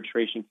 employment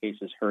arbitration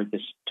cases heard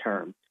this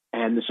term.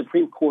 And the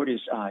Supreme Court is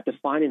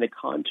defining the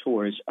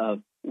contours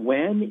of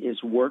when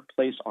is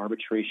workplace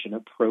arbitration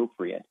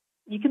appropriate.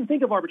 You can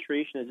think of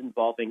arbitration as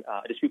involving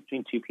a dispute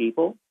between 2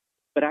 people,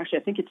 but actually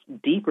I think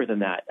it's deeper than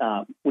that.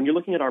 When you're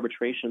looking at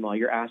arbitration law,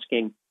 you're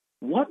asking,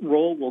 what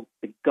role will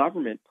the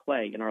government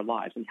play in our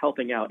lives in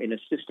helping out and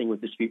assisting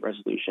with dispute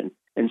resolution?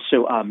 And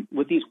so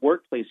with these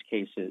workplace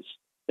cases,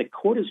 the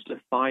court is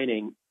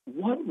defining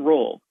what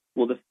role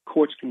will the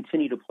courts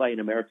continue to play in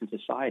American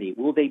society?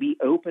 Will they be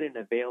open and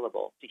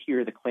available to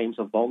hear the claims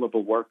of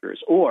vulnerable workers,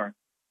 or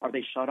are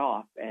they shut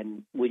off,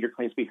 and will your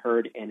claims be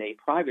heard in a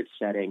private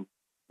setting,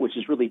 which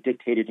is really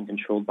dictated and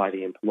controlled by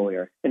the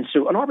employer? And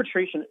so an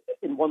arbitration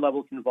in one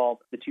level can involve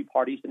the two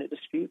parties in a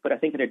dispute, but I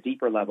think at a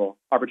deeper level,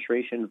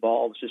 arbitration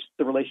involves just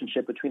the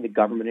relationship between the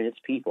government and its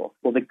people.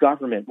 Will the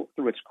government,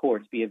 through its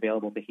courts, be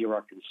available to hear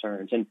our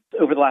concerns? And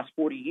over the last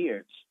 40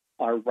 years,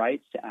 our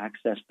rights to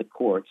access the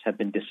courts have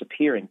been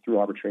disappearing through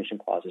arbitration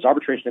clauses.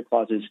 Arbitration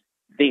clauses,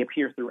 they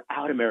appear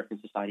throughout American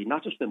society,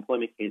 not just in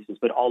employment cases,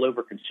 but all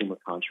over consumer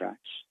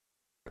contracts.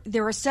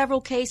 There are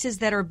several cases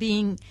that are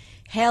being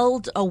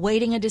held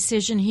awaiting a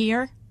decision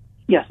here?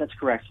 Yes, that's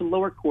correct. Some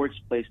lower courts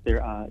place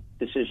their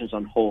decisions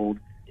on hold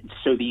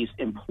so these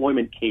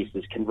employment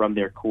cases can run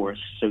their course,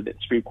 so that the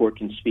Supreme Court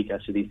can speak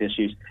as to these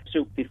issues.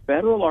 So the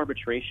Federal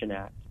Arbitration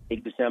Act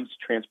exempts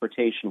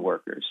transportation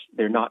workers.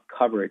 They're not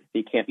covered.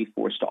 They can't be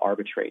forced to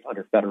arbitrate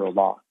under federal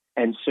law.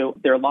 And so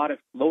there are a lot of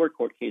lower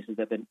court cases that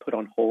have been put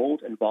on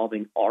hold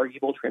involving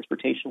arguable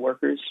transportation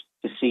workers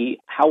to see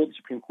how will the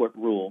Supreme Court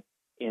rule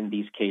in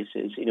these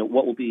cases.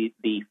 What will be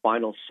the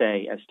final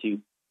say as to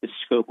the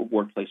scope of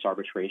workplace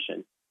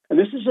arbitration? And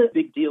this is a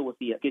big deal with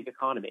the gig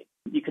economy.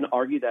 You can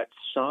argue that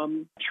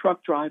some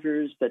truck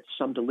drivers, that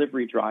some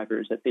delivery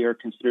drivers, that they are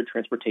considered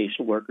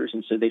transportation workers,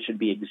 and so they should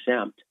be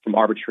exempt from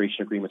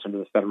arbitration agreements under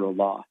the federal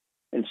law.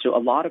 And so a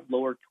lot of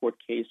lower court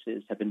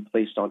cases have been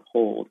placed on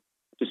hold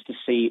just to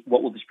see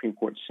what will the Supreme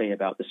Court say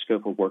about the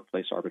scope of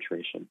workplace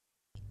arbitration.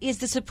 Is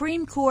the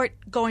Supreme Court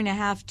going to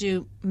have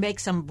to make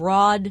some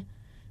broad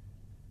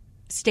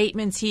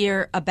statements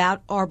here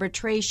about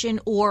arbitration,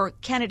 or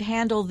can it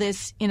handle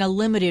this in a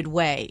limited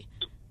way?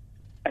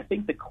 I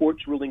think the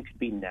court's ruling could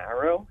be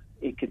narrow.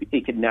 It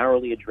could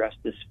narrowly address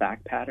this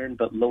fact pattern,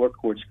 but lower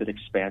courts could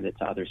expand it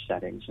to other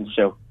settings. And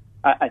so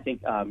I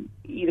think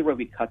either way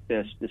we cut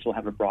this will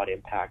have a broad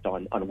impact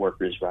on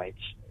workers' rights.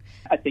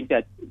 I think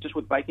that just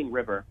with Viking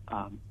River,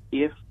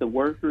 if the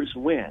workers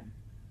win,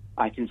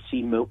 I can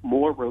see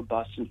more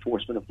robust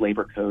enforcement of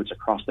labor codes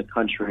across the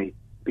country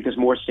because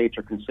more states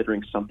are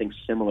considering something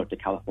similar to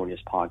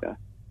California's PAGA.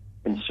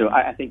 And so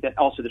I think that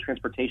also the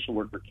transportation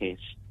worker case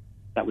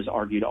that was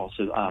argued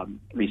also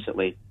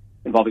recently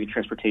involving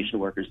transportation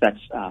workers,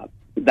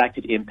 that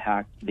could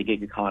impact the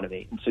gig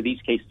economy. And so these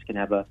cases can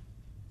have a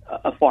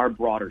far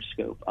broader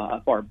scope,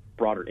 a far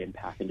broader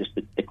impact than just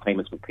the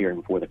claimants appearing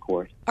before the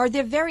court. Are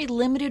there very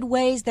limited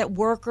ways that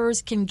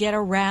workers can get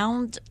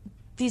around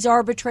these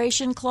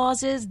arbitration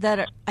clauses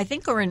that I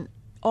think are in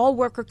all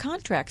worker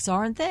contracts,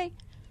 aren't they?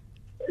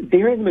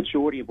 They're in the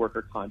majority of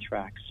worker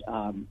contracts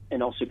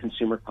and also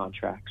consumer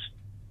contracts.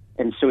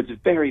 And so it's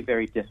very,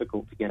 very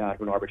difficult to get out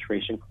of an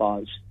arbitration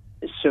clause.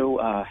 So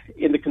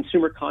in the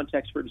consumer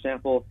context, for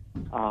example,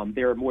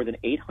 there are more than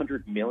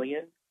 800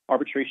 million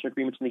arbitration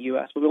agreements in the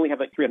U.S., but we only have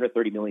like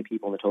 330 million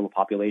people in the total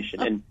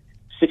population and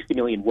 60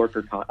 million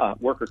worker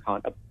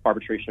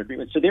arbitration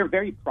agreements. So they're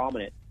very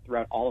prominent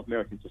throughout all of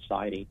American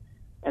society,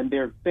 and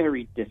they're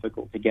very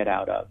difficult to get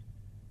out of.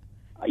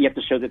 You have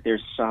to show that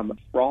there's some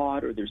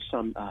fraud or there's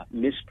some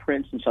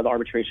misprints inside the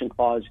arbitration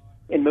clause.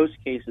 In most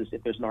cases,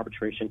 if there's an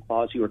arbitration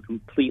clause, you are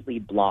completely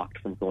blocked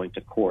from going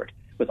to court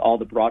with all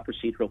the broad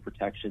procedural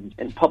protections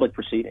and public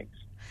proceedings.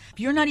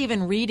 You're not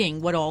even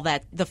reading what all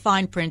that, the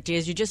fine print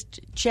is. You just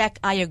check,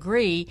 I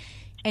agree,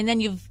 and then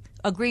you've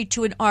agreed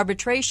to an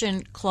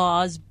arbitration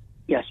clause.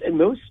 Yes, in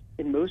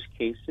most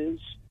cases,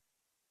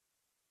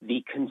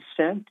 the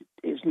consent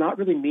is not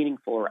really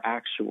meaningful or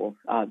actual.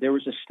 There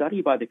was a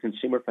study by the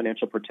Consumer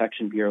Financial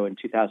Protection Bureau in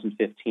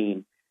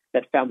 2015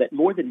 that found that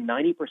more than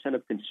 90%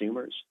 of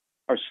consumers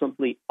are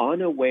simply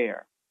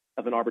unaware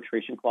of an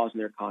arbitration clause in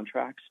their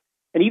contracts.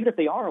 And even if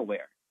they are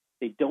aware,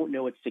 they don't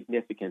know its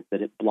significance,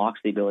 that it blocks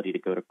the ability to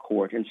go to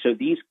court. And so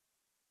these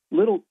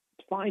little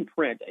fine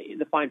print,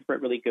 the fine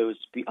print really goes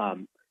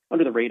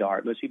under the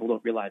radar. Most people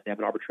don't realize they have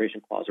an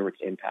arbitration clause or its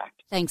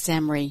impact. Thanks,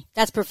 Emery.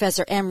 That's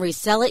Professor Emery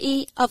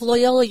Selei of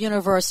Loyola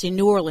University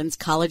New Orleans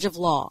College of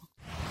Law.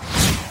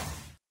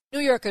 New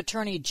York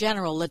Attorney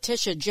General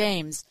Letitia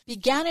James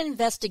began an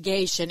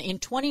investigation in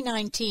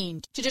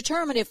 2019 to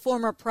determine if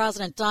former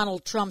President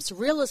Donald Trump's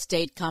real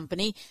estate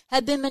company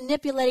had been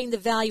manipulating the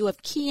value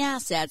of key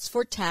assets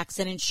for tax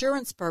and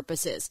insurance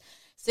purposes.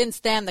 Since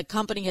then, the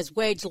company has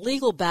waged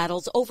legal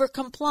battles over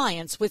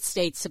compliance with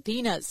state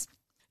subpoenas.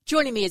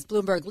 Joining me is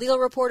Bloomberg legal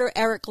reporter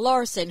Eric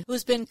Larson,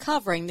 who's been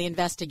covering the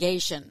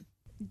investigation.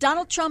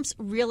 Donald Trump's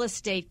real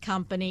estate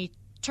company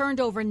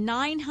turned over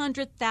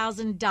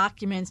 900,000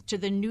 documents to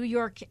the New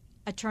York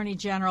Attorney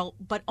General,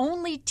 but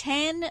only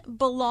 10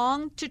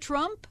 belong to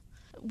Trump?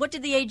 What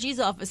did the AG's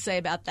office say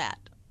about that?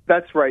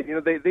 That's right.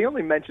 They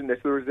only mentioned this.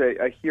 There was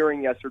a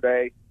hearing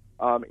yesterday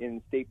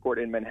in state court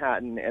in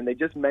Manhattan, and they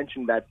just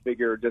mentioned that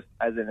figure just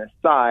as an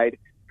aside,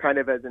 kind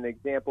of as an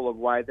example of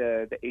why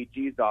the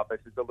AG's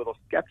office is a little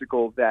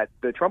skeptical that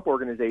the Trump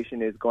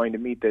Organization is going to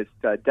meet this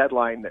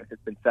deadline that has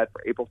been set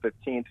for April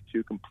 15th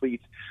to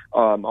complete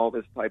all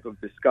this type of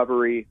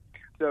discovery.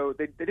 So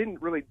they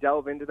didn't really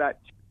delve into that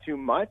too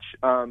much.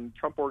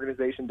 Trump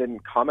Organization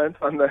didn't comment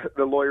on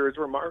the lawyer's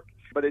remark,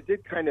 but it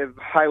did kind of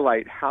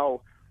highlight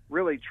how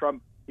really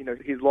Trump,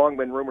 he's long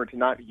been rumored to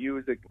not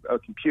use a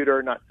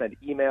computer, not send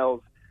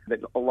emails, that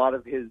a lot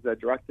of his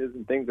directives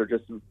and things are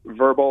just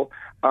verbal.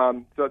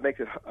 So it makes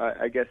it,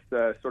 I guess,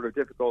 sort of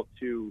difficult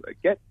to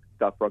get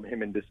stuff from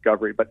him in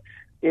discovery. But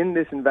in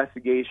this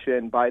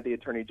investigation by the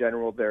Attorney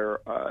General,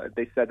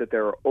 they said that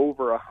there are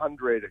over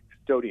 100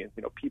 custodians,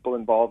 people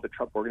involved, the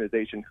Trump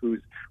Organization,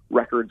 whose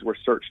records were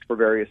searched for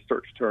various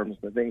search terms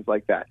and things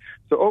like that.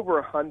 So over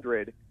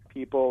 100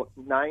 people,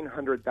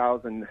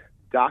 900,000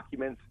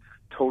 documents,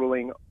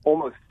 totaling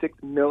almost 6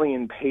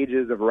 million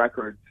pages of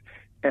records.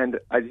 And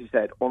as you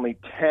said, only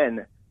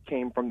 10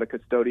 came from the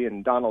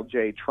custodian, Donald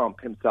J.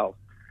 Trump himself,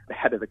 the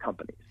head of the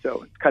company.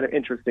 So it's kind of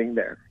interesting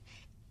there.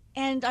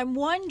 And I'm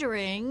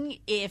wondering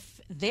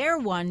if they're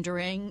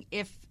wondering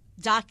if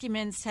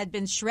documents had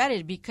been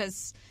shredded,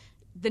 because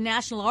the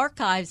National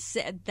Archives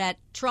said that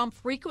Trump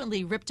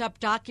frequently ripped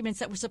up documents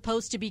that were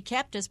supposed to be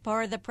kept as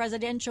part of the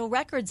Presidential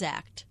Records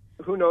Act.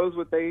 Who knows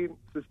what they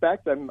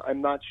suspect?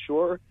 I'm not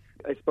sure.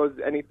 I suppose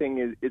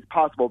anything is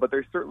possible, but they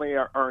certainly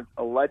aren't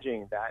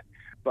alleging that.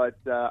 But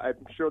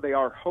I'm sure they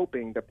are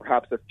hoping that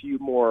perhaps a few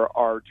more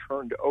are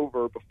turned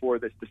over before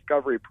this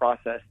discovery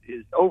process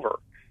is over.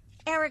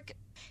 Eric,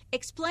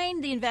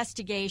 explain the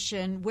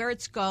investigation, where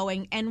it's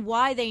going, and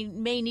why they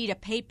may need a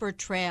paper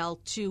trail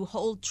to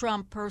hold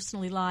Trump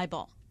personally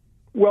liable.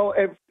 Well,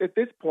 at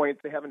this point,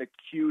 they haven't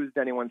accused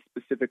anyone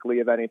specifically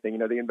of anything.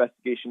 The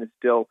investigation is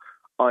still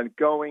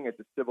ongoing. It's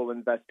a civil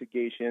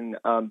investigation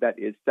that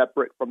is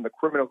separate from the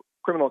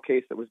criminal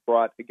case that was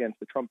brought against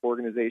the Trump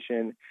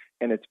Organization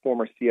and its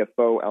former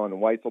CFO, Alan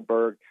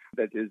Weisselberg,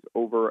 that is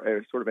over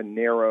a sort of a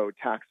narrow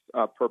tax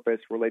purpose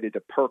related to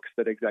perks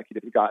that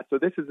executives got. So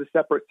this is a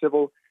separate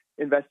civil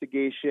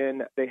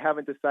investigation. They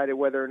haven't decided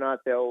whether or not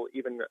they'll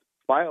even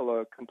file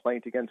a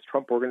complaint against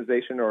Trump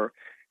Organization or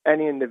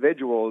any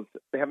individuals.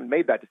 They haven't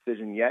made that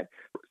decision yet.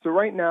 So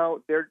right now,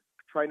 they're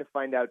trying to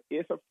find out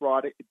if a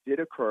fraud did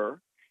occur,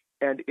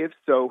 and if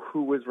so,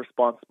 who was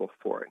responsible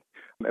for it.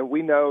 And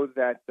we know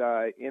that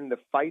in the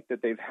fight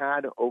that they've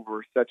had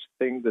over such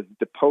things as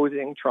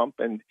deposing Trump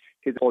and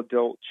his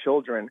adult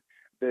children,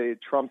 the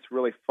Trumps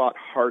really fought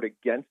hard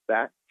against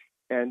that.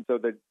 And so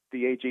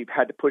the AG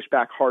had to push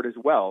back hard as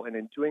well. And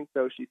in doing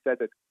so, she said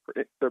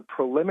that the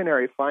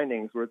preliminary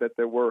findings were that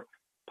there were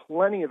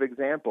plenty of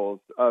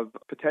examples of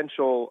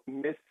potential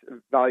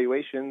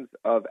misvaluations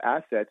of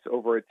assets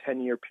over a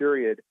 10-year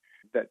period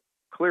that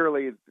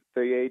clearly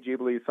the AG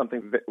believes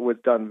something was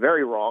done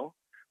very wrong,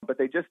 but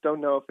they just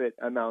don't know if it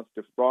amounts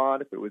to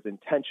fraud, if it was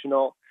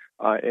intentional,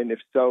 and if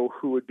so,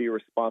 who would be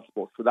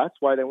responsible. So that's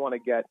why they want to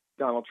get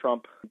Donald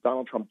Trump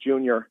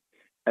Jr.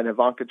 and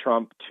Ivanka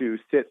Trump to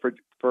sit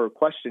for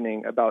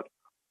questioning about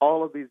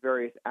all of these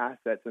various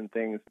assets and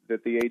things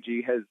that the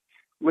AG has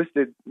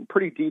listed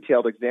pretty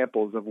detailed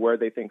examples of where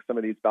they think some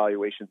of these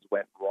valuations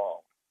went wrong.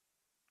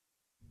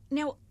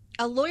 Now,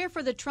 a lawyer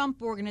for the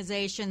Trump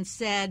Organization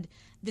said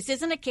this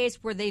isn't a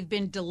case where they've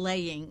been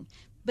delaying,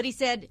 but he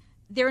said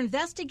their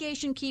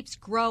investigation keeps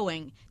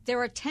growing. There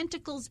are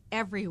tentacles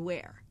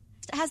everywhere.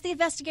 Has the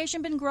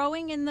investigation been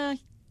growing in the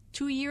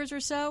 2 years or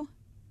so?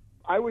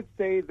 I would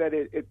say that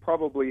it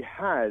probably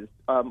has,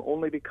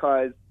 only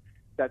because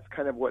that's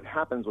kind of what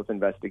happens with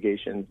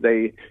investigations.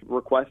 They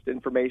request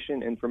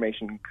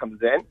information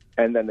comes in,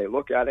 and then they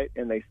look at it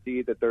and they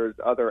see that there's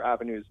other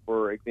avenues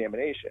for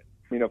examination.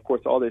 Of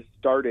course, all this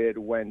started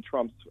when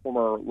Trump's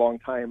former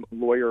longtime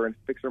lawyer and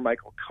fixer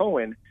Michael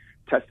Cohen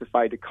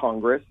testified to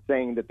Congress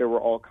saying that there were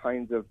all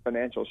kinds of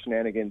financial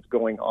shenanigans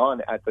going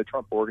on at the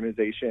Trump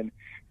Organization,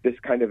 this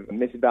kind of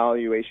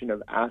misvaluation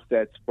of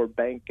assets for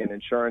bank and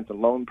insurance and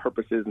loan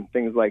purposes and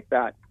things like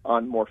that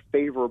on more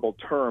favorable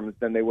terms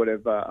than they would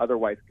have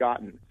otherwise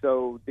gotten.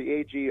 So the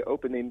AG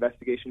opened the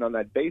investigation on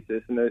that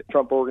basis, and the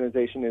Trump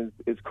Organization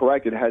is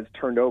correct. It has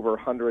turned over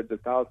hundreds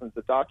of thousands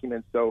of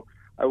documents. So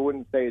I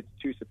wouldn't say it's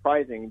too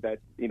surprising that,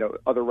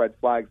 other red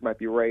flags might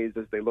be raised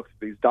as they look at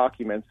these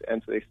documents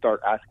and so they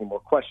start asking more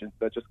questions.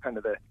 That's just kind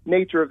of the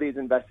nature of these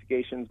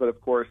investigations. But of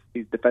course,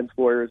 these defense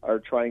lawyers are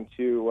trying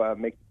to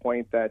make the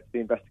point that the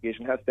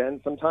investigation has to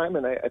end sometime.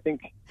 And I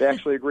think they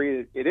actually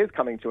agree it is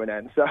coming to an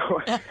end. So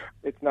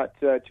it's not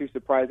too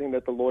surprising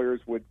that the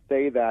lawyers would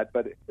say that,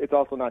 but it's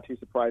also not too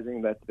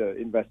surprising that the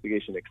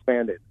investigation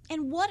expanded.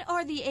 And what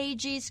are the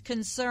AG's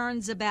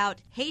concerns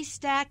about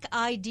Haystack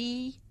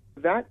ID?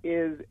 That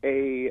is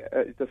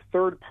it's a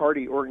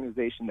third-party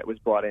organization that was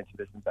brought into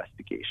this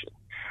investigation.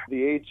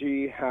 The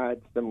AG had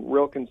some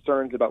real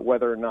concerns about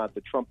whether or not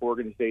the Trump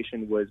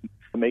Organization was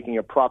making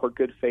a proper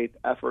good faith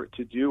effort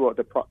to do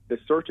the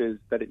searches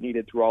that it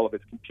needed through all of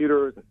its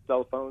computers and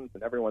cell phones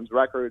and everyone's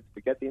records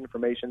to get the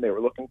information they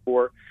were looking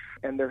for.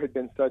 And there had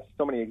been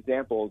so many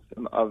examples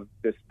of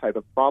this type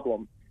of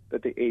problem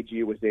that the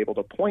AG was able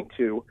to point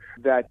to,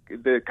 that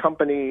the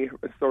company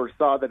sort of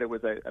saw that it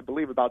was, I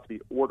believe, about to be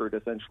ordered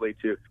essentially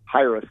to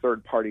hire a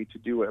third party to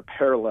do a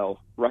parallel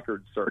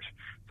record search.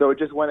 So it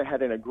just went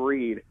ahead and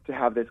agreed to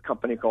have this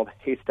company called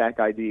Haystack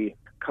ID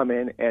come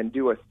in and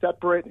do a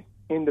separate,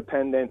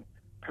 independent,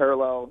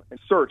 parallel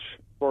search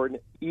for an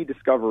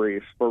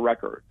e-discovery for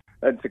records.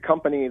 It's a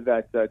company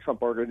that the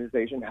Trump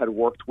Organization had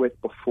worked with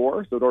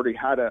before, so it already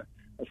had a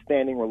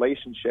standing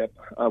relationship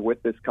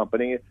with this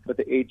company, but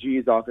the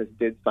AG's office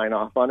did sign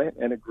off on it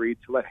and agreed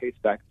to let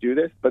Haystack do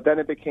this. But then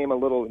it became a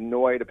little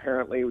annoyed,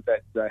 apparently,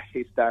 that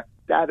Haystack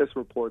status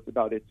reports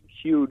about its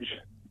huge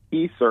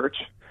e-search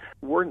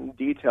weren't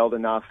detailed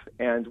enough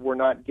and were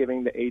not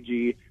giving the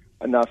AG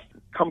enough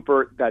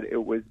comfort that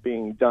it was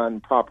being done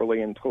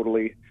properly and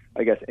totally,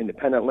 I guess,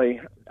 independently.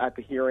 At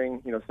the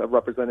hearing, a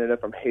representative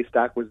from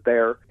Haystack was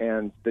there,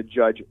 and the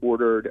judge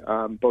ordered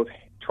both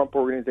Trump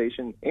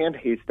Organization and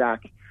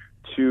Haystack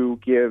to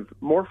give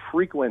more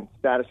frequent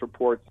status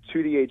reports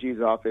to the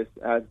AG's office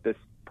as this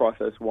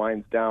process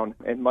winds down,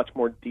 and much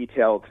more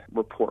detailed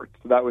reports.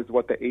 So that was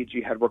what the AG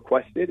had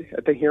requested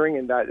at the hearing,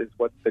 and that is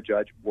what the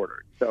judge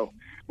ordered. So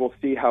we'll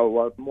see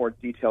how more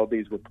detailed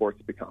these reports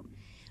become.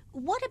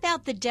 What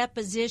about the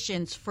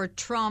depositions for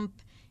Trump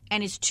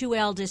and his two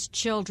eldest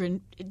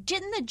children?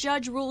 Didn't the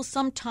judge rule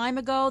some time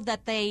ago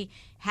that they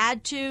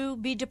had to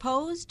be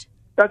deposed?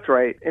 That's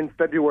right. In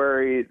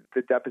February,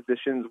 the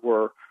depositions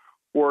were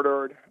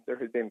ordered. There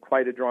had been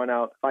quite a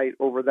drawn-out fight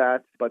over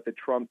that, but the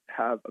Trumps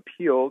have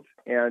appealed,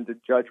 and the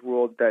judge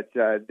ruled that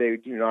they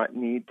do not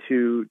need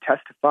to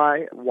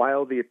testify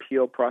while the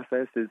appeal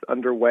process is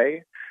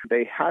underway.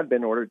 They had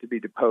been ordered to be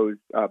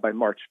deposed by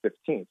March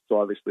 15th, so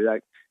obviously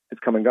that has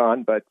come and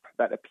gone, but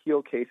that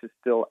appeal case is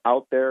still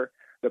out there.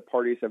 The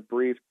parties have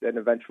briefed, and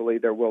eventually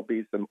there will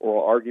be some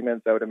oral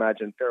arguments, I would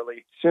imagine,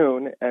 fairly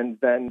soon, and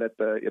then that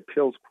the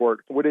appeals court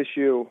would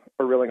issue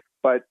a ruling.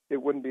 But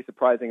it wouldn't be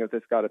surprising if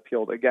this got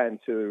appealed again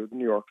to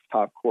New York's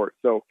top court.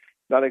 So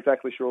not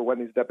exactly sure when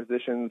these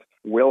depositions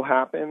will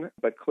happen,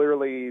 but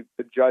clearly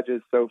the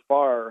judges so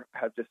far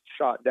have just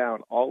shot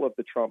down all of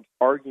the Trump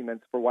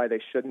arguments for why they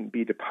shouldn't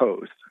be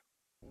deposed.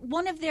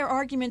 One of their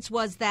arguments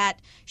was that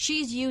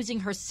she's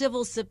using her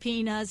civil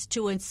subpoenas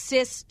to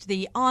assist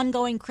the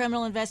ongoing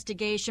criminal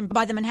investigation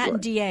by the Manhattan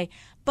DA.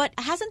 But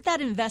hasn't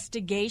that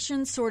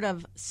investigation sort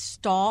of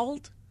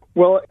stalled?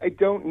 Well, I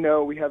don't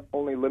know. We have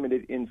only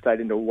limited insight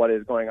into what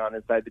is going on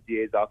inside the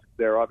DA's office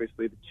there.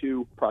 Obviously, the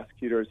two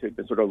prosecutors who had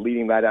been sort of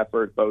leading that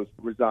effort both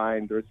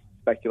resigned. There's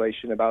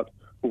speculation about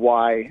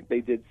why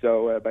they did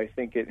so, but I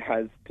think it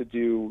has to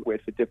do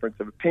with a difference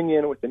of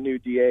opinion with the new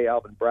DA,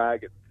 Alvin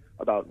Bragg,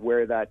 about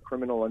where that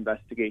criminal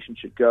investigation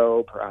should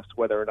go, perhaps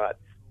whether or not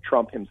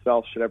Trump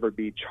himself should ever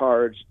be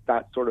charged,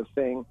 that sort of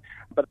thing.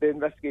 But the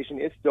investigation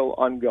is still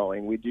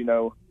ongoing. We do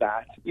know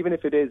that. Even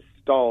if it is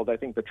stalled, I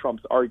think the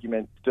Trump's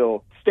argument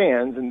still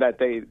stands, and that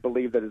they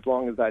believe that as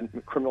long as that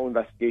criminal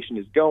investigation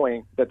is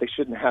going, that they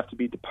shouldn't have to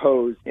be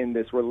deposed in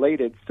this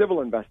related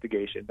civil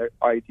investigation. The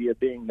idea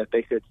being that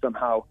they could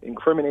somehow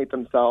incriminate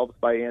themselves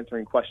by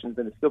answering questions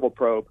in a civil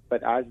probe.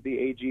 But as the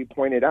AG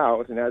pointed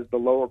out, and as the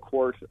lower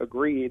court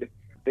agreed,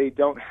 they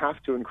don't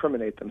have to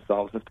incriminate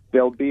themselves. If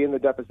they'll be in the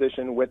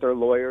deposition with their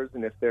lawyers,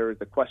 and if there is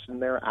a question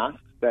there asked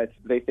that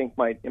they think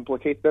might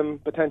implicate them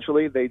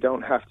potentially, they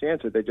don't have to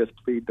answer. They just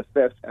plead the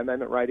Fifth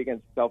Amendment right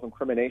against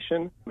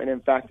self-incrimination. And in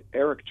fact,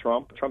 Eric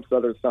Trump, Trump's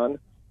other son,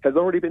 has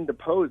already been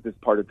deposed as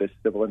part of this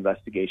civil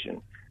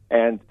investigation.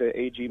 And the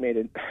AG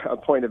made a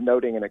point of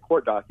noting in a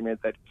court document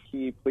that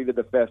he pleaded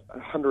the Fifth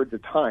hundreds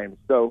of times.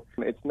 So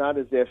it's not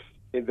as if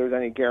there's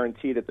any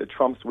guarantee that the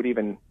Trumps would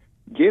even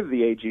give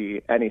the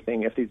AG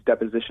anything if these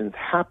depositions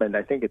happened.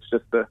 I think it's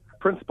just the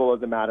principle of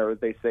the matter.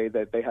 They say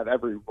that they have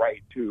every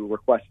right to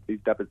request these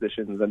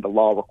depositions, and the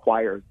law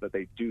requires that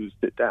they do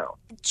sit down.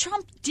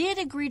 Trump did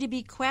agree to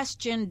be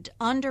questioned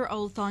under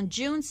oath on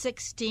June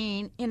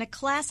 16 in a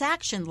class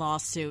action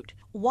lawsuit.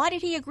 Why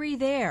did he agree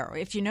there,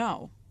 if you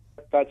know?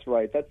 That's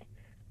right. That's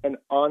an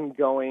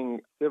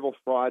ongoing civil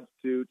fraud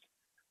suit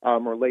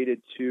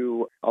related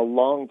to a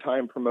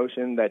long-time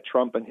promotion that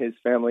Trump and his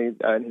family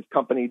and his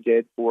company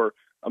did for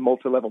a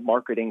multi-level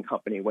marketing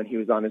company when he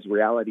was on his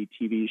reality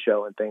TV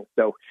show and things.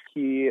 So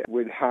he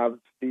would have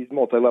these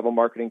multi-level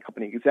marketing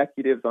company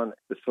executives on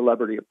The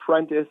Celebrity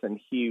Apprentice, and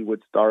he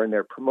would star in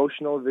their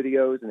promotional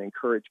videos and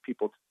encourage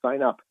people to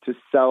sign up to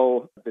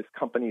sell this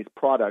company's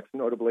products,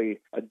 notably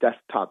a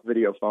desktop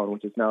video phone,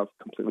 which is now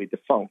completely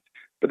defunct.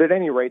 But at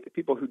any rate, the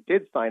people who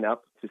did sign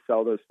up to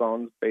sell those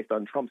phones based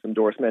on Trump's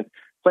endorsement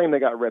claim they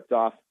got ripped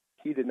off.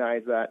 He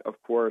denies that, of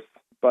course.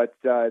 But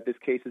this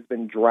case has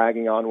been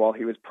dragging on while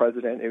he was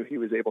president. He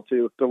was able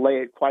to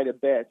delay it quite a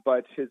bit.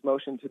 But his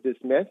motion to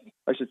dismiss,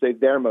 I should say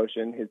their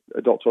motion, his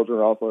adult children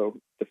are also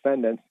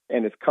defendant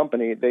and his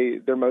company,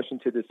 their motion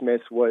to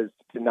dismiss was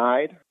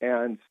denied.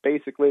 And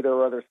basically, there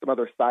were some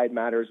other side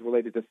matters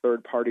related to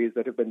third parties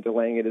that have been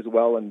delaying it as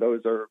well, and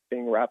those are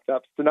being wrapped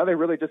up. So now they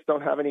really just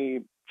don't have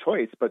any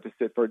choice but to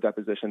sit for a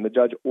deposition. The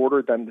judge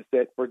ordered them to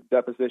sit for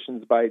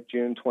depositions by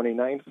June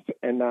 29th,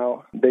 and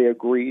now they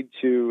agreed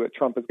to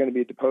Trump is going to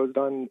be deposed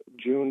on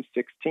June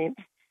 16th.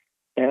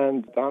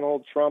 And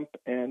Donald Trump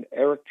and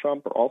Eric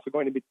Trump are also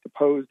going to be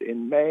deposed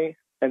in May,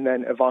 and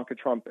then Ivanka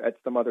Trump at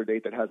some other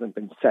date that hasn't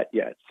been set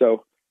yet.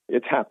 So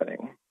it's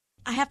happening.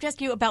 I have to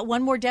ask you about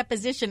one more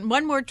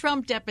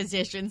Trump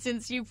deposition,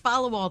 since you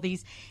follow all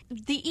these.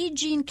 The E.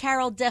 Jean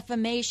Carroll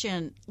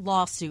defamation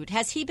lawsuit,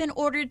 has he been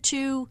ordered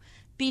to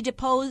be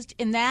deposed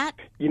in that?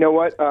 You know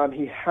what?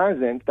 He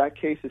hasn't. That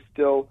case is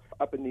still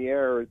up in the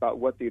air about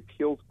what the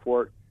appeals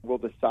court will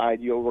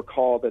decide. You'll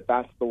recall that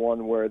that's the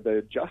one where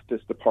the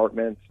Justice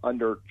Department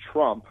under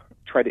Trump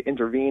tried to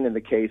intervene in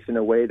the case in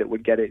a way that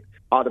would get it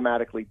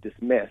automatically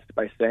dismissed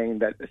by saying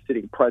that a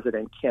sitting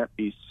president can't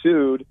be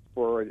sued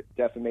for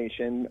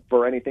defamation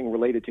for anything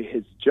related to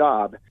his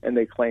job. And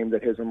they claimed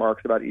that his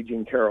remarks about E.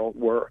 Jean Carroll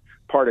were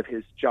part of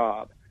his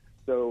job.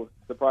 So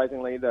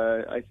surprisingly,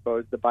 I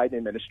suppose the Biden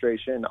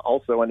administration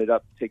also ended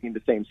up taking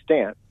the same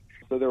stance.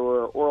 So there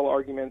were oral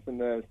arguments in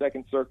the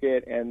Second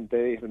Circuit, and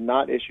they have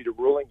not issued a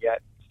ruling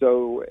yet.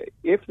 So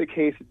if the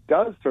case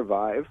does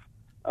survive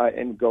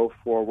and go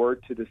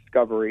forward to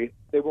discovery,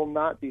 they will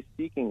not be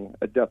seeking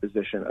a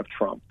deposition of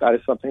Trump. That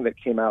is something that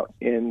came out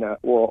in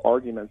oral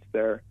arguments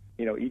there.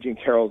 You know, E. Jean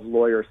Carroll's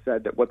lawyer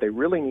said that what they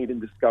really need in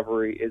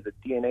discovery is a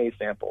DNA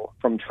sample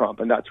from Trump,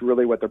 and that's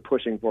really what they're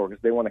pushing for,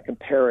 because they want to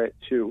compare it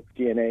to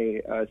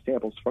DNA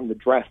samples from the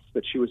dress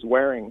that she was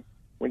wearing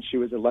when she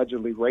was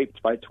allegedly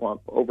raped by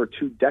Trump over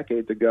 2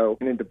 decades ago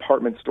in a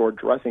department store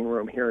dressing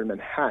room here in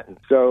Manhattan.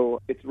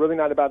 So it's really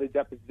not about a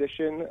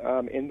deposition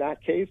in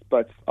that case,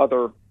 but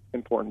other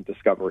important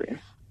discovery.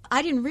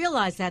 I didn't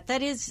realize that.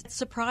 That is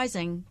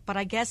surprising, but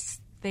I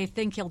guess they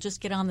think he'll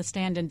just get on the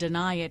stand and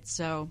deny it.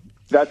 So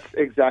that's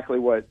exactly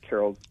what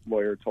Carroll's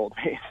lawyer told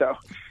me. So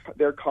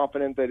they're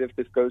confident that if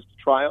this goes to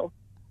trial,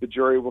 the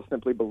jury will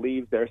simply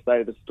believe their side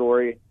of the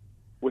story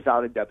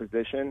without a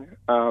deposition,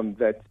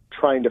 that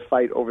trying to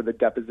fight over the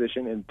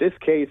deposition in this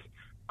case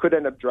could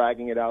end up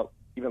dragging it out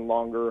even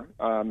longer,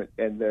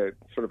 and the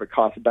sort of a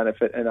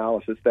cost-benefit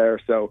analysis there.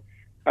 So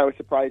I was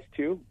surprised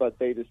too, but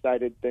they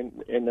decided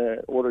then in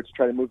order to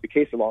try to move the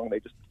case along, they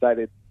just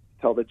decided to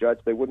tell the judge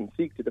they wouldn't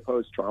seek to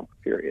depose Trump,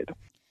 period.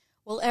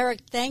 Well,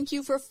 Eric, thank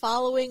you for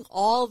following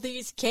all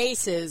these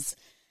cases.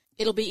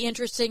 It'll be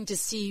interesting to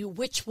see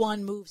which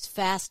one moves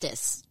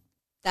fastest.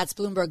 That's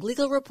Bloomberg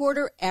legal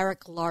reporter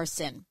Eric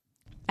Larson.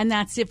 And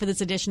that's it for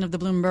this edition of the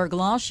Bloomberg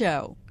Law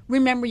Show.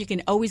 Remember, you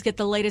can always get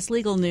the latest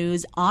legal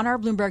news on our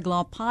Bloomberg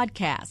Law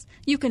podcast.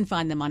 You can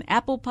find them on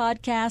Apple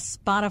Podcasts,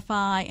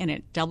 Spotify, and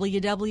at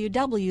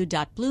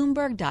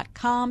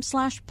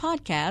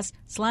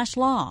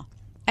www.bloomberg.com/podcast/law.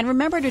 And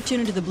remember to tune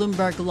into the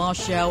Bloomberg Law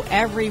Show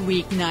every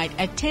weeknight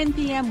at 10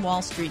 p.m.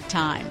 Wall Street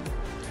time.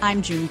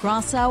 I'm June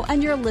Grosso,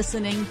 and you're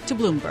listening to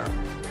Bloomberg.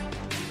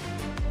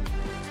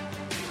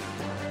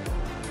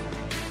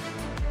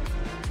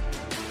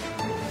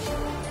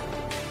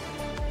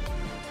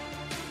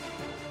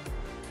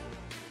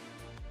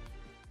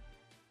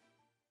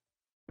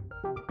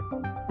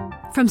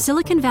 From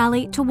Silicon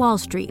Valley to Wall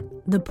Street,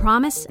 the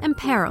promise and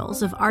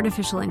perils of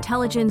artificial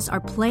intelligence are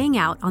playing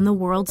out on the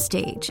world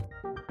stage.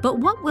 But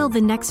what will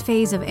the next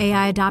phase of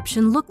AI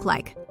adoption look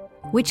like?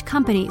 Which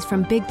companies,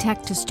 from big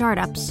tech to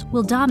startups,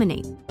 will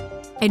dominate?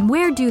 And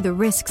where do the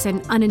risks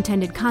and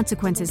unintended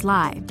consequences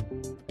lie?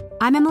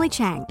 I'm Emily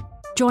Chang.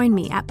 Join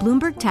me at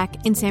Bloomberg Tech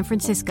in San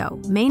Francisco,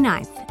 May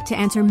 9th, to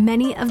answer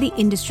many of the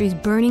industry's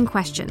burning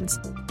questions,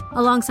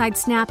 alongside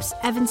Snap's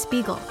Evan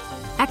Spiegel,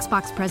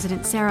 Xbox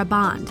President Sarah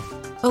Bond,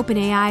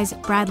 OpenAI's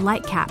Brad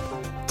Lightcap,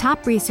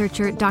 top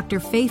researcher Dr.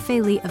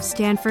 Fei-Fei Li of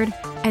Stanford,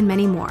 and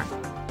many more.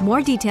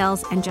 More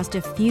details and just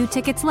a few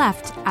tickets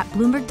left at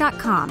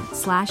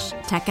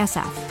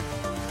Bloomberg.com/TechSF.